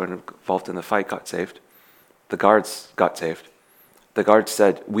prisoners that were involved in the fight got saved. The guards got saved. The guards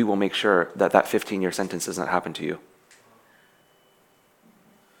said, we will make sure that that 15-year sentence does not happen to you.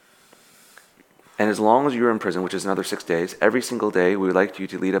 And as long as you're in prison, which is another 6 days, every single day we would like you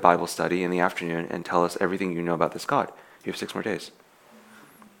to lead a Bible study in the afternoon and tell us everything you know about this God. You have 6 more days.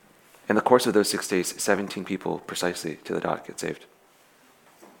 In the course of those 6 days, 17 people precisely to the dot get saved.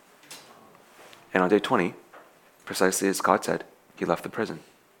 And on day 20, precisely as God said, he left the prison.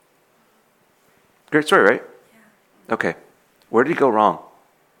 Great story, right? Yeah. Okay. Where did he go wrong?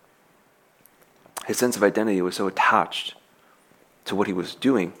 His sense of identity was so attached to what he was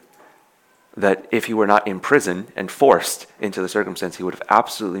doing that if he were not in prison and forced into the circumstance, he would have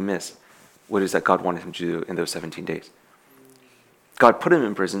absolutely missed what it is that God wanted him to do in those 17 days. God put him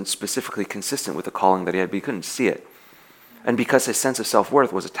in prison specifically consistent with the calling that he had, but he couldn't see it. And because his sense of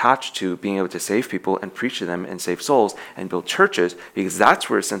self-worth was attached to being able to save people and preach to them and save souls and build churches, because that's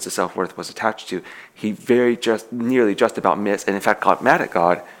where his sense of self-worth was attached to, he nearly just about missed, and in fact got mad at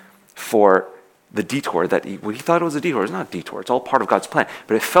God for the detour that he thought it was a detour. It's not a detour. It's all part of God's plan.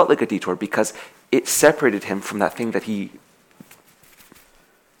 But it felt like a detour because it separated him from that thing that he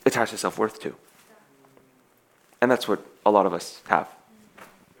attached his self-worth to. And that's what a lot of us have.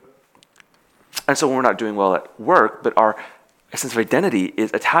 And so when we're not doing well at work, but our sense of identity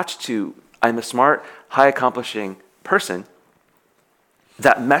is attached to, I'm a smart, high-accomplishing person,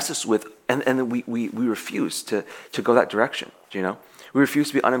 that messes with, and then we refuse to go that direction, you know? We refuse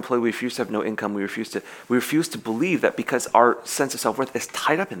to be unemployed. We refuse to have no income. We refuse to believe that because our sense of self-worth is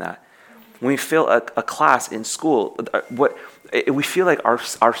tied up in that. When we fail a class in school, we feel like our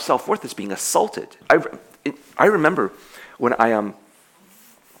self-worth is being assaulted. I remember when I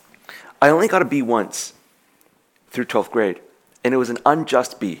only got a B once through 12th grade, and it was an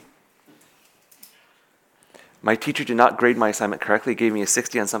unjust B. My teacher did not grade my assignment correctly, gave me a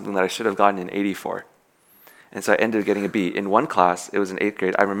 60 on something that I should have gotten an 80 for. And so I ended up getting a B. In one class, it was in 8th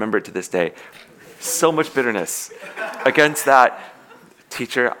grade, I remember it to this day. So much bitterness against that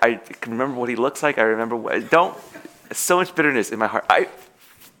teacher. I can remember what he looks like. I remember so much bitterness in my heart.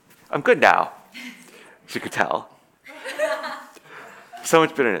 I'm good now, as you could tell. So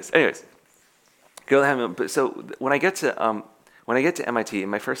much bitterness. Anyways, so when I get to MIT in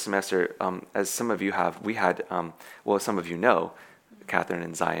my first semester, as some of you have, we had, some of you know, Catherine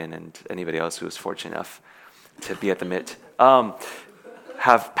and Zion and anybody else who was fortunate enough to be at the MIT,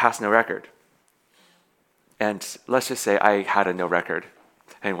 have passed no record. And let's just say I had a no record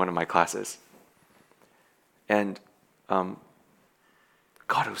in one of my classes. And God,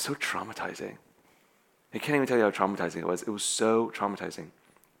 it was so traumatizing. I can't even tell you how traumatizing it was. It was so traumatizing.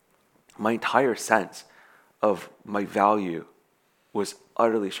 My entire sense of my value was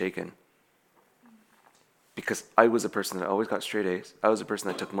utterly shaken. Because I was a person that always got straight A's. I was a person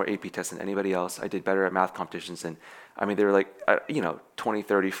that took more AP tests than anybody else. I did better at math competitions than, they were like, 20,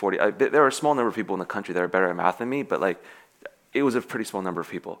 30, 40. There were a small number of people in the country that are better at math than me, but it was a pretty small number of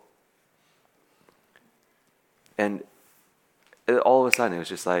people. And all of a sudden, it was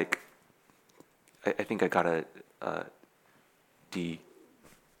just like, I think I got a D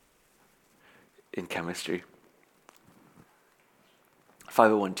in chemistry.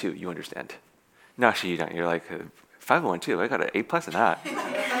 5012, you understand. No, actually you don't. You're like, 5012, I got an A+ in that.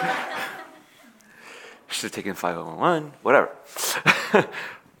 Should have taken 5011, whatever.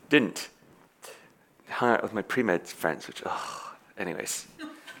 Didn't. Hung out with my pre-med friends, anyways.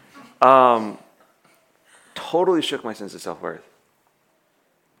 Totally shook my sense of self-worth.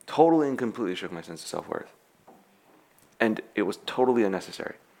 Totally and completely shook my sense of self-worth. And it was totally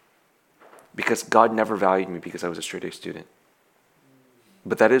unnecessary. Because God never valued me because I was a straight-A student.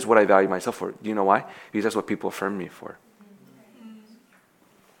 But that is what I value myself for. Do you know why? Because that's what people affirm me for.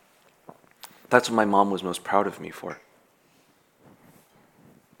 That's what my mom was most proud of me for.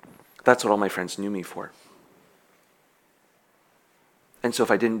 That's what all my friends knew me for. And so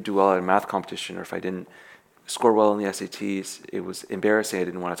if I didn't do well at a math competition, or if I didn't score well in the SATs, it was embarrassing. I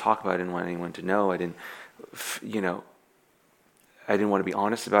didn't want to talk about it. I didn't want anyone to know. I didn't want to be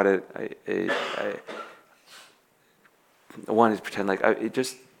honest about it. I wanted to pretend like that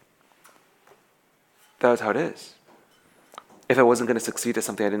was how it is. If I wasn't going to succeed at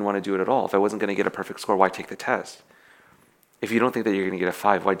something, I didn't want to do it at all. If I wasn't going to get a perfect score, why take the test? If you don't think that you're going to get a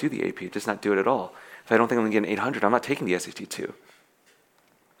 5, why do the AP? Just not do it at all. If I don't think I'm going to get an 800, I'm not taking the SAT 2.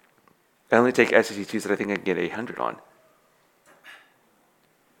 I only take SAT 2s that I think I can get 800 on. Do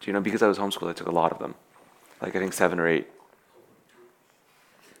you know, because I was homeschooled, I took a lot of them. I think 7 or 8.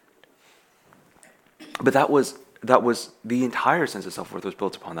 But that was that was the entire sense of self-worth was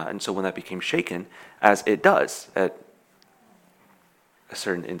built upon that. And so when that became shaken, as it does at a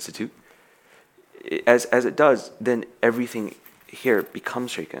certain institute, as it does, then everything here becomes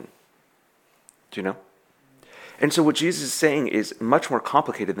shaken. Do you know? And so what Jesus is saying is much more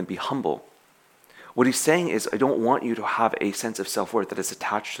complicated than be humble. What he's saying is, I don't want you to have a sense of self-worth that is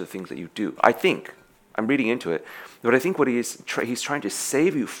attached to the things that you do. I think, I'm reading into it, but I think what he's trying to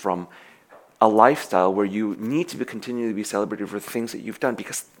save you from a lifestyle where you need to continually be celebrated for the things that you've done,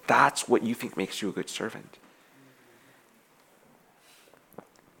 because that's what you think makes you a good servant.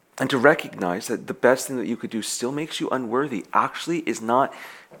 And to recognize that the best thing that you could do still makes you unworthy actually is not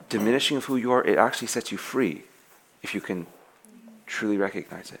diminishing of who you are. It actually sets you free if you can truly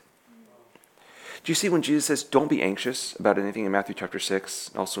recognize it. Do you see when Jesus says, don't be anxious about anything in Matthew chapter 6,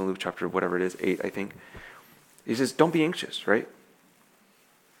 also in Luke chapter whatever it is, 8, I think. He says, don't be anxious, right?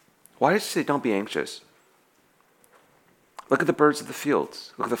 Why does he say don't be anxious? Look at the birds of the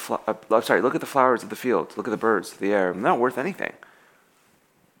fields. Look at the flowers of the field. Look at the birds of the air. They're not worth anything.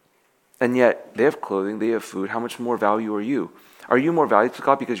 And yet, they have clothing, they have food. How much more value are you? Are you more valuable to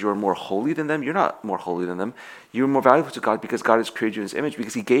God because you're more holy than them? You're not more holy than them. You're more valuable to God because God has created you in his image,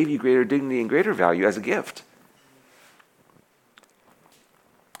 because he gave you greater dignity and greater value as a gift.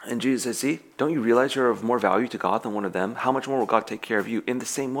 And Jesus says, see, don't you realize you're of more value to God than one of them? How much more will God take care of you? In the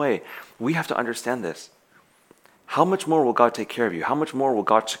same way, we have to understand this. How much more will God take care of you? How much more will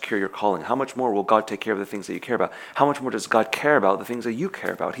God secure your calling? How much more will God take care of the things that you care about? How much more does God care about the things that you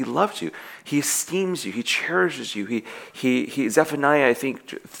care about? He loves you. He esteems you. He cherishes you. He Zephaniah, I think,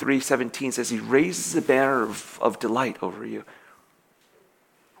 3:17 says he raises a banner of delight over you.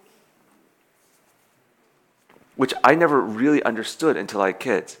 Which I never really understood until I had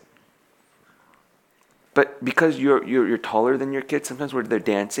kids. But because you're taller than your kids, sometimes when they're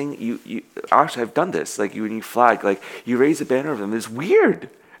dancing, you actually I've done this. Like when you flag, like you raise a banner of them. It's weird.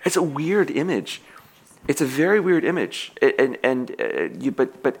 It's a weird image. It's a very weird image.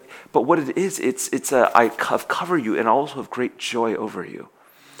 But what it is, I cover you and also have great joy over you.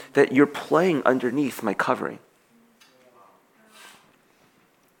 That you're playing underneath my covering.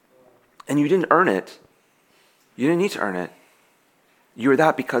 And you didn't earn it. You didn't need to earn it. You were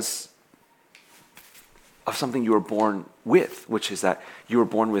that because of something you were born with, which is that you were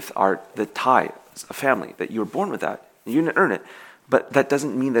born with the tie, a family, that you were born with that. You didn't earn it, but that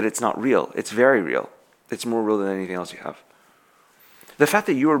doesn't mean that it's not real. It's very real. It's more real than anything else you have. The fact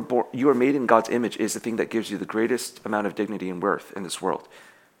that you are made in God's image is the thing that gives you the greatest amount of dignity and worth in this world.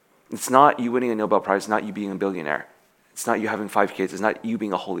 It's not you winning a Nobel Prize, it's not you being a billionaire. It's not you having 5 kids, it's not you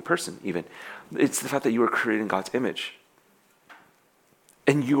being a holy person even. It's the fact that you are created in God's image.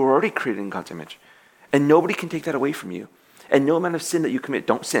 And you are already created in God's image. And nobody can take that away from you. And no amount of sin that you commit,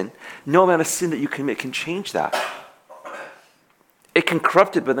 don't sin. No amount of sin that you commit can change that. It can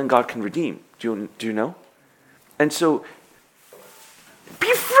corrupt it, but then God can redeem. Do you know? And so,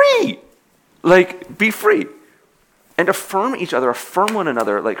 be free! Be free. And affirm each other, affirm one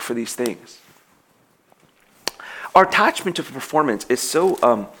another, for these things. Our attachment to performance is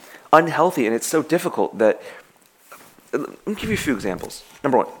so unhealthy and it's so difficult that, let me give you a few examples.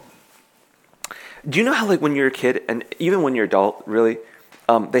 Number one. Do you know how when you're a kid, and even when you're adult, really,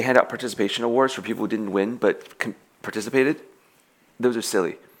 they hand out participation awards for people who didn't win but participated? Those are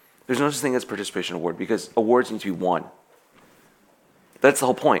silly. There's no such thing as a participation award because awards need to be won. That's the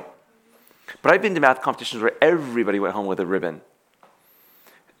whole point. But I've been to math competitions where everybody went home with a ribbon.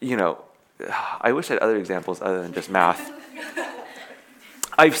 I wish I had other examples other than just math.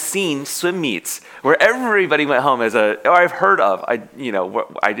 I've seen swim meets where everybody went home I've heard of, I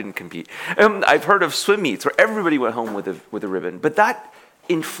didn't compete. I've heard of swim meets where everybody went home with a ribbon. But that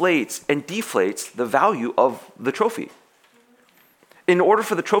inflates and deflates the value of the trophy. In order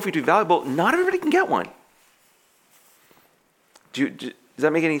for the trophy to be valuable, not everybody can get one. Does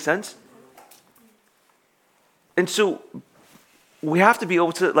that make any sense? And so we have to be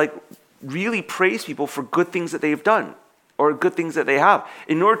able to really praise people for good things that they've done. Or good things that they have.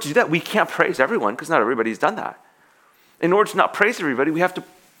 In order to do that, we can't praise everyone because not everybody's done that. In order to not praise everybody, we have to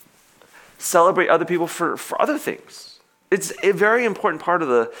celebrate other people for other things. It's a very important part of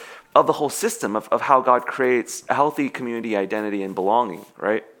the whole system of how God creates a healthy community identity and belonging,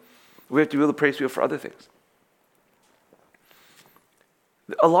 right? We have to be able to praise people for other things.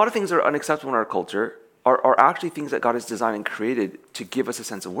 A lot of things that are unacceptable in our culture are actually things that God has designed and created to give us a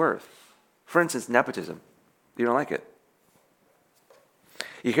sense of worth. For instance, nepotism. You don't like it.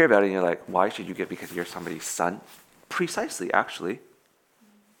 You hear about it and you're like, why should you get because you're somebody's son? Precisely, actually.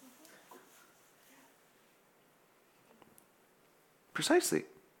 Precisely.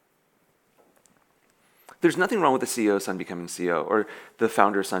 There's nothing wrong with the CEO's son becoming CEO or the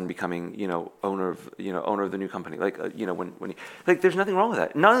founder's son becoming, owner of the new company. Like, there's nothing wrong with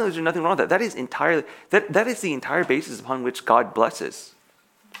that. Not only is there nothing wrong with that, that is entirely, that is the entire basis upon which God blesses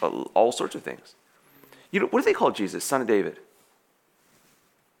all sorts of things. What do they call Jesus? Son of David.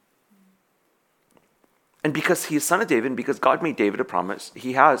 And because he is son of David, and because God made David a promise,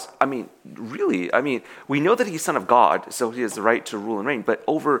 he has, we know that he's son of God, so he has the right to rule and reign. But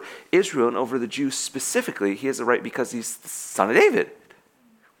over Israel and over the Jews specifically, he has the right because he's the son of David.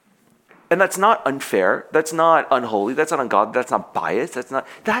 And that's not unfair. That's not unholy. That's not ungodly. That's not biased.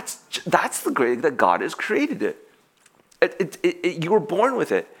 That's the great that God has created it. You were born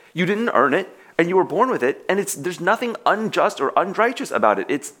with it. You didn't earn it. And you were born with it, and there's nothing unjust or unrighteous about it.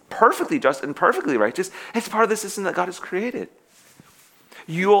 It's perfectly just and perfectly righteous. It's part of the system that God has created.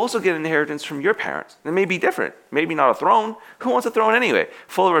 You also get an inheritance from your parents. It may be different. Maybe not a throne. Who wants a throne anyway?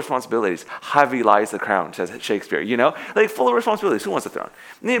 Full of responsibilities. Heavy lies the crown, says Shakespeare. Like full of responsibilities. Who wants a throne?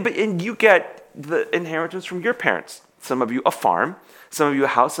 And you get the inheritance from your parents. Some of you a farm. Some of you a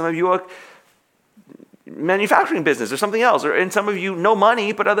house. Some of you a manufacturing business or something else. And some of you no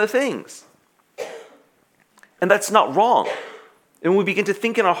money, but other things. And that's not wrong. And when we begin to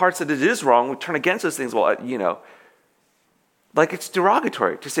think in our hearts that it is wrong, we turn against those things. Well, like it's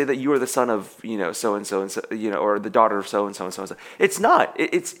derogatory to say that you are the son of, so-and-so, and or the daughter of so-and-so and so-and-so. It's not.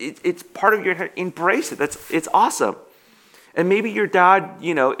 It's part of your, embrace it. It's awesome. And maybe your dad,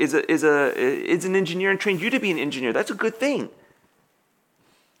 is an engineer and trained you to be an engineer. That's a good thing.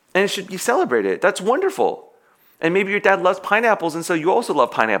 And it should be celebrated. That's wonderful. And maybe your dad loves pineapples, and so you also love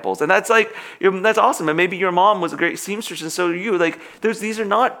pineapples. And that's that's awesome. And maybe your mom was a great seamstress, and so do you. These are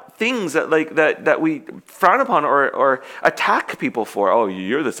not things that we frown upon or attack people for. Oh,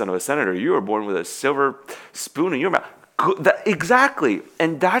 you're the son of a senator. You were born with a silver spoon in your mouth. Exactly.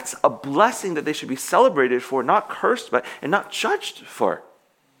 And that's a blessing that they should be celebrated for, not cursed by, and not judged for.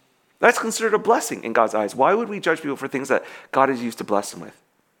 That's considered a blessing in God's eyes. Why would we judge people for things that God has used to bless them with?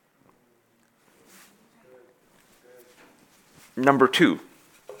 Number 2,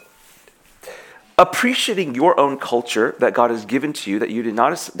 appreciating your own culture that God has given to you, that you did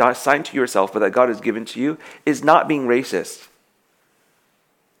not assign to yourself, but that God has given to you, is not being racist.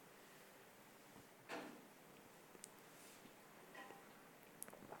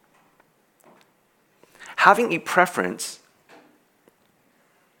 Having a preference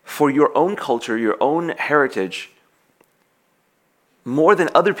for your own culture, your own heritage, more than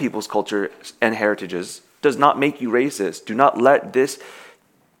other people's culture and heritages, does not make you racist. Do not let this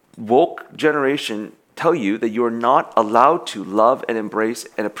woke generation tell you that you are not allowed to love and embrace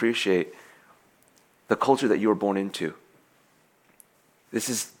and appreciate the culture that you were born into. This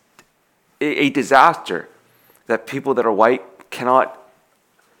is a disaster that people that are white cannot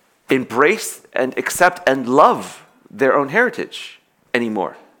embrace and accept and love their own heritage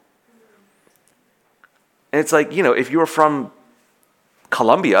anymore. And it's like, if you're from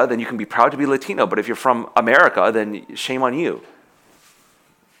Colombia, then you can be proud to be Latino. But if you're from America, then shame on you.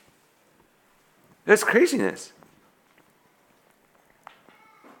 That's craziness.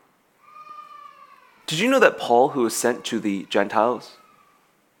 Did you know that Paul, who was sent to the Gentiles,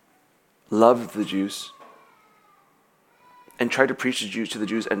 loved the Jews and tried to preach to the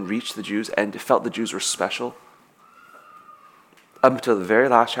Jews and reach the Jews and felt the Jews were special? Up until the very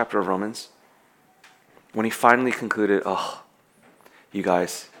last chapter of Romans, when he finally concluded, you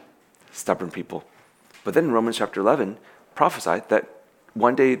guys, stubborn people. But then in Romans chapter 11, prophesied that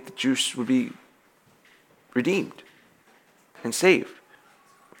one day the Jews would be redeemed and saved.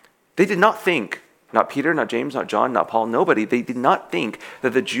 They did not think, not Peter, not James, not John, not Paul, nobody, they did not think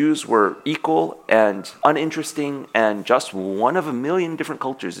that the Jews were equal and uninteresting and just one of a million different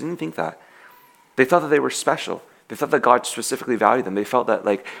cultures. They didn't think that. They thought that they were special. They thought that God specifically valued them. They felt that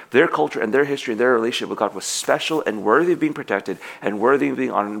their culture and their history and their relationship with God was special and worthy of being protected and worthy of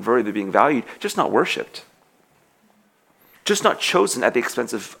being honored and worthy of being valued, just not worshipped. Just not chosen at the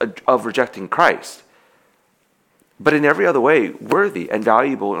expense of rejecting Christ. But in every other way, worthy and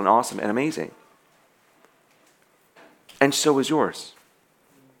valuable and awesome and amazing. And so is yours.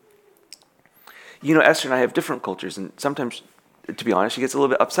 Esther and I have different cultures, and sometimes, to be honest, she gets a little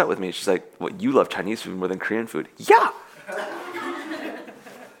bit upset with me. She's like, "What, you love Chinese food more than Korean food?" Yeah!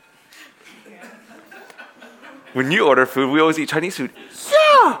 When you order food, we always eat Chinese food.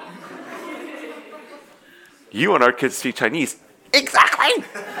 Yeah! You want our kids to speak Chinese. Exactly!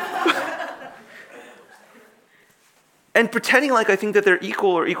 And pretending like I think that they're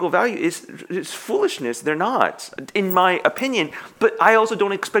equal or equal value is foolishness. They're not, in my opinion. But I also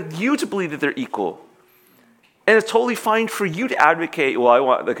don't expect you to believe that they're equal. And it's totally fine for you to advocate, well, I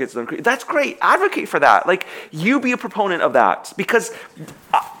want the kids to learn Korean. That's great. Advocate for that. Like, you be a proponent of that. Because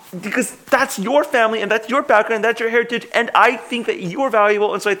that's your family, and that's your background, and that's your heritage, and I think that you're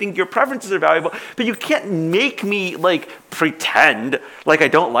valuable, and so I think your preferences are valuable. But you can't make me, like, pretend like I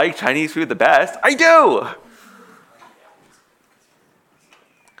don't like Chinese food the best. I do.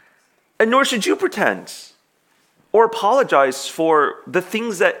 And nor should you pretend or apologize for the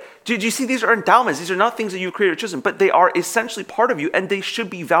things that, did you see, these are endowments. These are not things that you created or chosen, but they are essentially part of you, and they should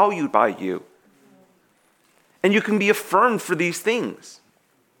be valued by you. And you can be affirmed for these things.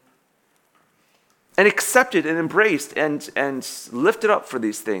 And accepted and embraced and lifted up for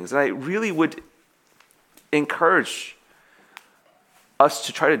these things. And I really would encourage us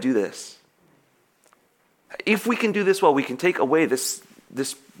to try to do this. If we can do this well, we can take away this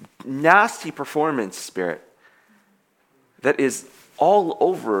nasty performance spirit that is all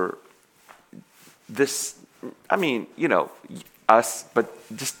over this, I mean, us, but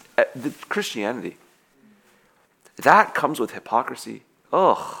just the Christianity. That comes with hypocrisy.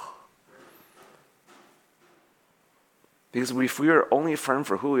 Ugh. Because if we are only affirmed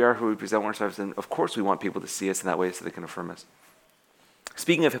for who we are, who we present ourselves, then of course we want people to see us in that way so they can affirm us.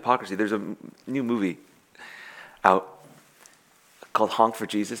 Speaking of hypocrisy, there's a new movie out called Honk for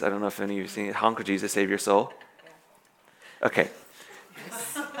Jesus. I don't know if any of you have seen it. Honk for Jesus, Save Your Soul. Okay.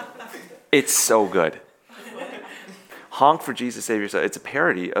 It's so good. Honk for Jesus, Save Your Soul. It's a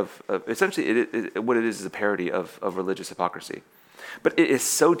parody of essentially, what it is a parody of religious hypocrisy. But it is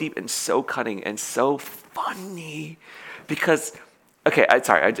so deep and so cutting and so funny. Because, okay,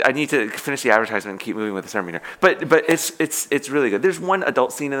 I need to finish the advertisement and keep moving with the sermon here. But it's really good. There's one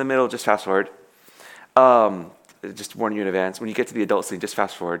adult scene in the middle, just fast forward. Just warning you in advance. When you get to the adult scene, just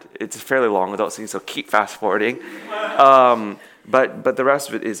fast forward. It's a fairly long adult scene, so keep fast forwarding. But the rest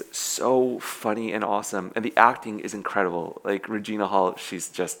of it is so funny and awesome, and the acting is incredible. Like Regina Hall, she's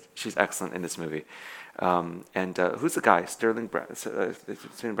excellent in this movie. And who's the guy? Sterling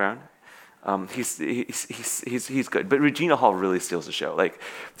Brown. He's good, but Regina Hall really steals the show. Like,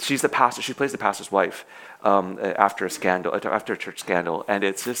 she's the pastor. She plays the pastor's wife after a church scandal, and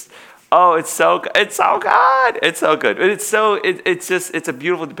it's just, it's so good. It's so good. It's so good. It's a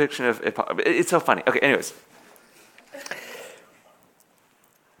beautiful depiction of. It's so funny. Okay, anyways,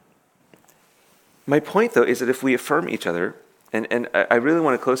 my point though is that if we affirm each other, and I really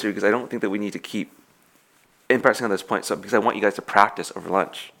want to close here because I don't think that we need to keep impressing on this point. So because I want you guys to practice over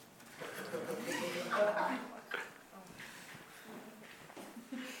lunch.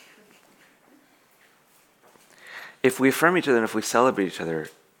 If we affirm each other and if we celebrate each other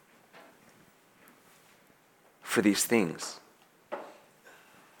for these things,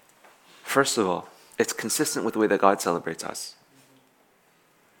 first of all, it's consistent with the way that God celebrates us.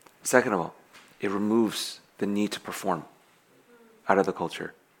 Second of all, it removes the need to perform out of the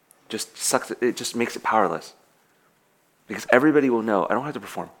culture. It just makes it powerless. Because everybody will know, I don't have to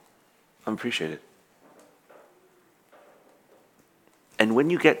perform. I'm appreciated. And when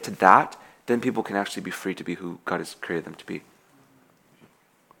you get to that, then people can actually be free to be who God has created them to be.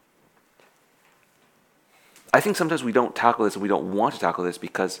 I think sometimes we don't tackle this and we don't want to tackle this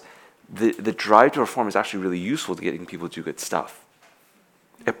because the drive to reform is actually really useful to getting people to do good stuff.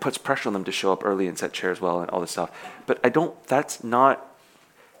 It puts pressure on them to show up early and set chairs well and all this stuff. But I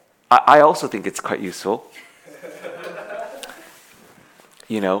also think it's quite useful.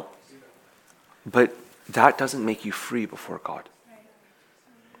 But that doesn't make you free before God.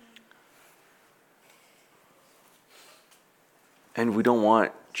 And we don't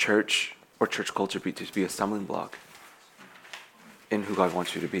want church or church culture to be a stumbling block in who God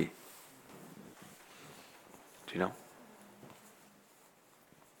wants you to be. Do you know?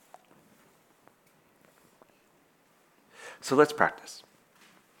 So let's practice.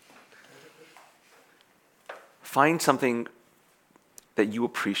 Find something that you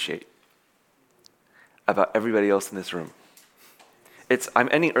appreciate about everybody else in this room. I'm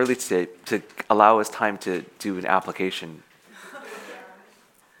ending early today to allow us time to do an application.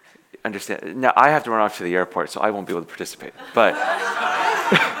 Understand? Now I have to run off to the airport, so I won't be able to participate. But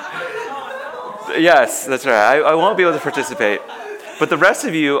yes, that's right. I won't be able to participate. But the rest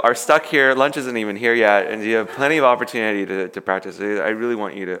of you are stuck here. Lunch isn't even here yet, and you have plenty of opportunity to practice. I really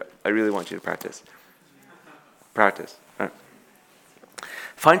want you to practice. Practice. All right.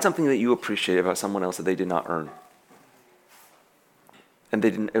 Find something that you appreciate about someone else that they did not earn, and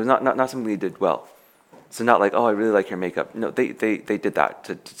it was not something they did well. So not like, I really like your makeup. No, they did that.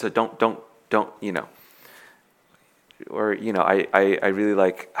 So don't or I really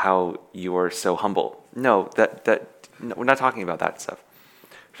like how you are so humble. No, no, we're not talking about that stuff.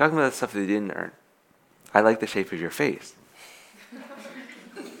 We're talking about the stuff that they didn't earn. I like the shape of your face.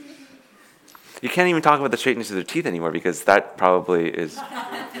 You can't even talk about the straightness of their teeth anymore because that probably is,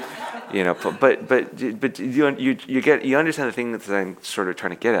 but you understand the thing that I'm sort of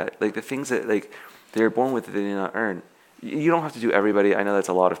trying to get at, like the things that like they're born with that they did not earn. You don't have to do everybody. I know that's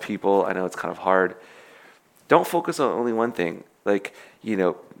a lot of people. I know it's kind of hard. Don't focus on only one thing. Like,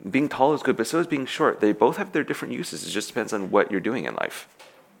 being tall is good, but so is being short. They both have their different uses. It just depends on what you're doing in life.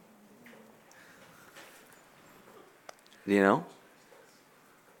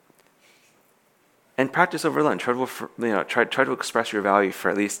 And practice over lunch. Try to express your value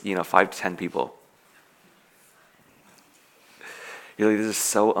for at least 5 to 10 people. You're like, this is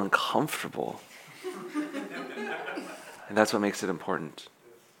so uncomfortable, and that's what makes it important.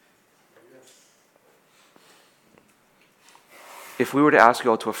 If we were to ask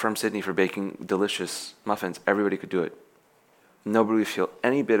you all to affirm Sydney for baking delicious muffins, everybody could do it. Nobody would feel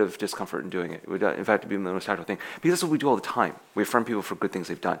any bit of discomfort in doing it. It would, in fact, be the most natural thing. Because that's what we do all the time. We affirm people for good things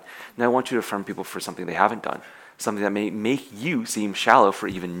they've done. Now I want you to affirm people for something they haven't done. Something that may make you seem shallow for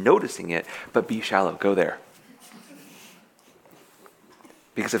even noticing it, but be shallow. Go there.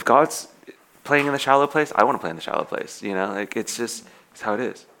 Because if God's playing in the shallow place, I want to play in the shallow place. It's how it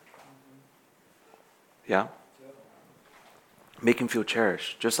is. Yeah? Make him feel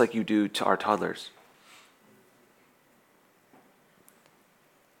cherished, just like you do to our toddlers.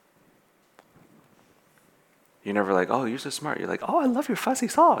 You're never like, oh, you're so smart. You're like, oh, I love your fuzzy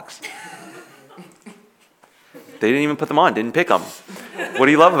socks. They didn't even put them on, didn't pick them. What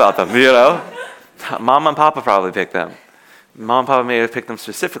do you love about them, Mom and Papa probably picked them. Mom and Papa may have picked them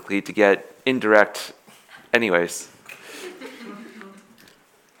specifically to get indirect anyways.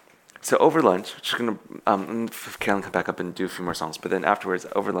 So over lunch, just going to, Carolyn come back up and do a few more songs, but then afterwards,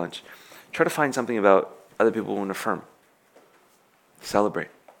 over lunch, try to find something about other people who want to affirm. Celebrate.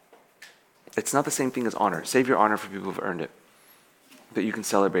 It's not the same thing as honor. Save your honor for people who've earned it. But you can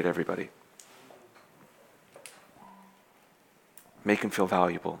celebrate everybody. Make them feel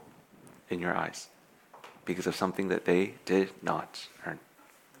valuable in your eyes because of something that they did not earn.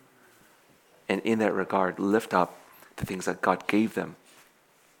 And in that regard, lift up the things that God gave them.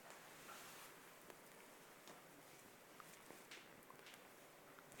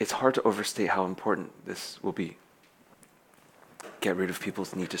 It's hard to overstate how important this will be. Get rid of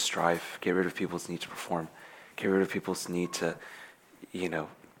people's need to strive. Get rid of people's need to perform. Get rid of people's need to,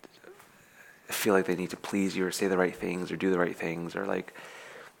 feel like they need to please you or say the right things or do the right things or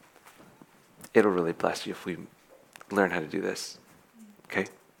it'll really bless you if we learn how to do this. Okay?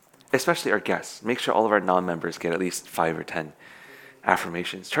 Especially our guests. Make sure all of our non-members get at least 5 or 10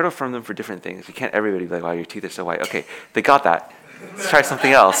 affirmations. Try to affirm them for different things. You can't everybody be like, wow, your teeth are so white. Okay, they got that. Let's try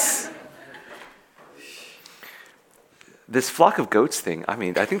something else. This flock of goats thing, I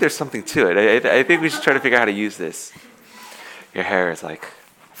think there's something to it. I think we should try to figure out how to use this. Your hair is like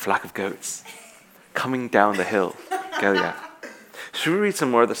a flock of goats coming down the hill. Yeah. Should we read some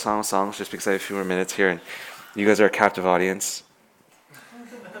more of the Song of Songs just because I have a few more minutes here and you guys are a captive audience?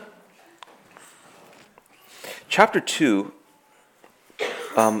 Chapter 2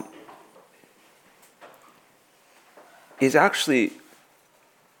 is actually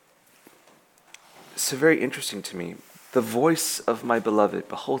so very interesting to me. The voice of my beloved,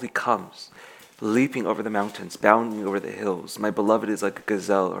 behold, he comes, leaping over the mountains, bounding over the hills. My beloved is like a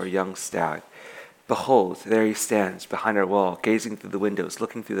gazelle or a young stag. Behold, there he stands behind our wall, gazing through the windows,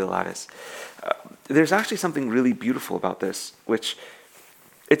 looking through the lattice. There's actually something really beautiful about this, which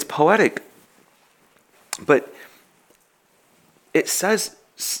it's poetic, but it says,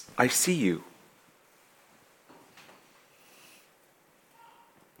 I see you.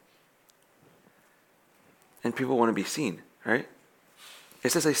 And people want to be seen, right?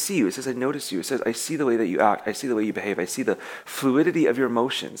 It says, I see you. It says, I notice you. It says, I see the way that you act. I see the way you behave. I see the fluidity of your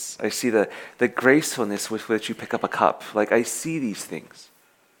emotions. I see the gracefulness with which you pick up a cup. I see these things.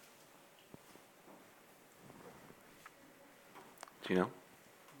 Do you know?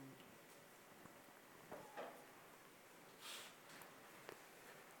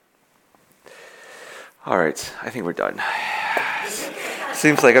 All right, I think we're done.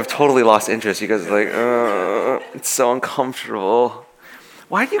 Seems like I've totally lost interest. You guys are like, it's so uncomfortable.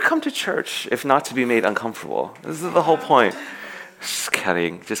 Why do you come to church if not to be made uncomfortable? This is the whole point. Just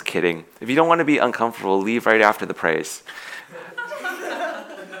kidding. If you don't want to be uncomfortable, leave right after the praise.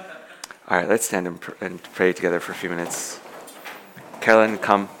 All right, let's stand and pray together for a few minutes. Carolyn,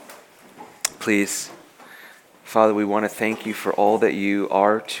 come, please. Father, we want to thank you for all that you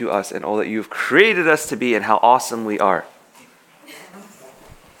are to us and all that you've created us to be and how awesome we are.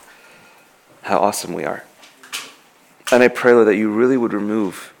 How awesome we are. And I pray, Lord, that you really would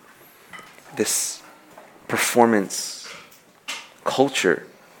remove this performance culture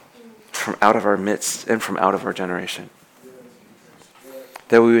from out of our midst and from out of our generation.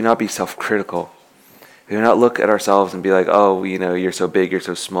 That we would not be self-critical. We would not look at ourselves and be like, oh, you're so big, you're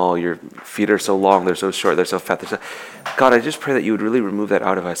so small, your feet are so long, they're so short, they're so fat. God, I just pray that you would really remove that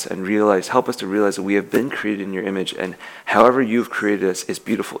out of us and help us to realize that we have been created in your image, and however you've created us is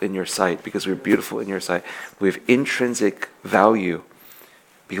beautiful in your sight, because we're beautiful in your sight. We have intrinsic value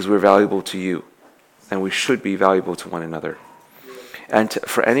because we're valuable to you, and we should be valuable to one another. And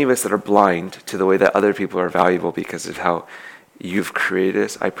for any of us that are blind to the way that other people are valuable because of how you've created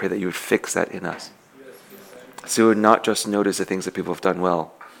us, I pray that you would fix that in us. So we would not just notice the things that people have done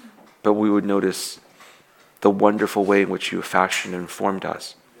well, but we would notice the wonderful way in which you have fashioned and formed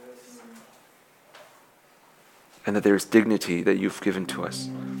us. And that there's dignity that you've given to us.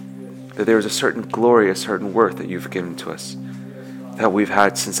 That there is a certain glory, a certain worth that you've given to us. That we've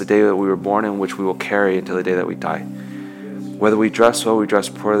had since the day that we were born, and which we will carry until the day that we die. Whether we dress well, we dress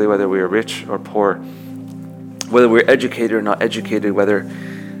poorly, whether we are rich or poor, whether we're educated or not educated, whether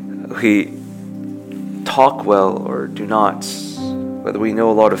we talk well or do not, whether we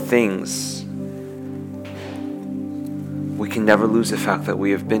know a lot of things, we can never lose the fact that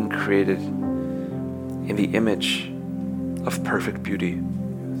we have been created in the image of perfect beauty.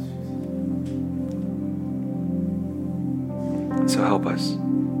 So help us.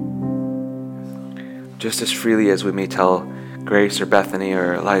 Just as freely as we may tell Grace or Bethany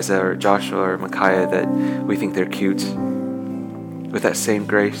or Eliza or Joshua or Micaiah that we think they're cute, with that same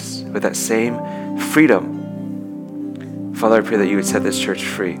grace, with that same freedom, Father, I pray that you would set this church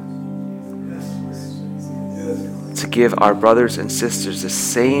free to give our brothers and sisters the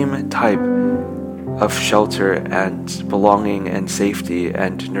same type of shelter and belonging and safety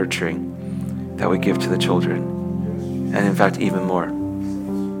and nurturing that we give to the children, and in fact even more.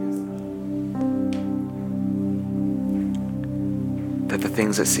 That the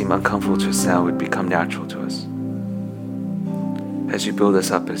things that seem uncomfortable to us now would become natural to us as you build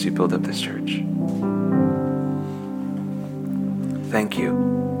us up, as you build up this church. Thank you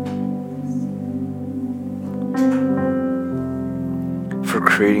for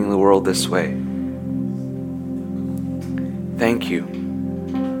creating the world this way. Thank you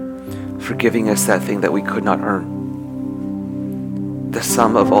for giving us that thing that we could not earn. The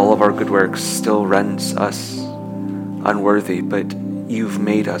sum of all of our good works still renders us unworthy, but you've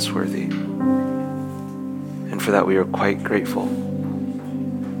made us worthy. And for that we are quite grateful.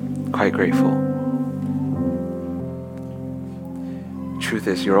 Quite grateful. Truth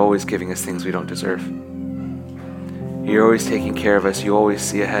is, you're always giving us things we don't deserve. You're always taking care of us. You always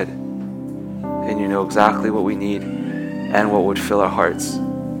see ahead. And you know exactly what we need and what would fill our hearts.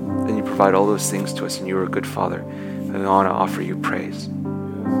 And you provide all those things to us, and you are a good Father. And we want to offer you praise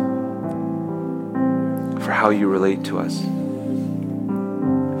for how you relate to us,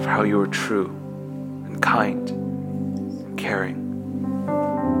 for how you are true and kind and caring,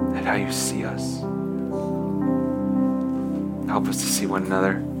 and how you see us. Help us to see one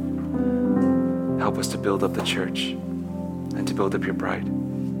another. Help us to build up the church and to build up your bride.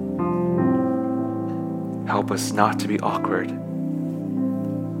 Help us not to be awkward,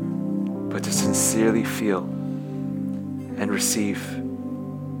 but to sincerely feel and receive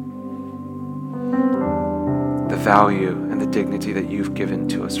the value and the dignity that you've given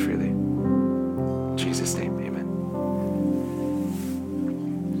to us freely. In Jesus' name.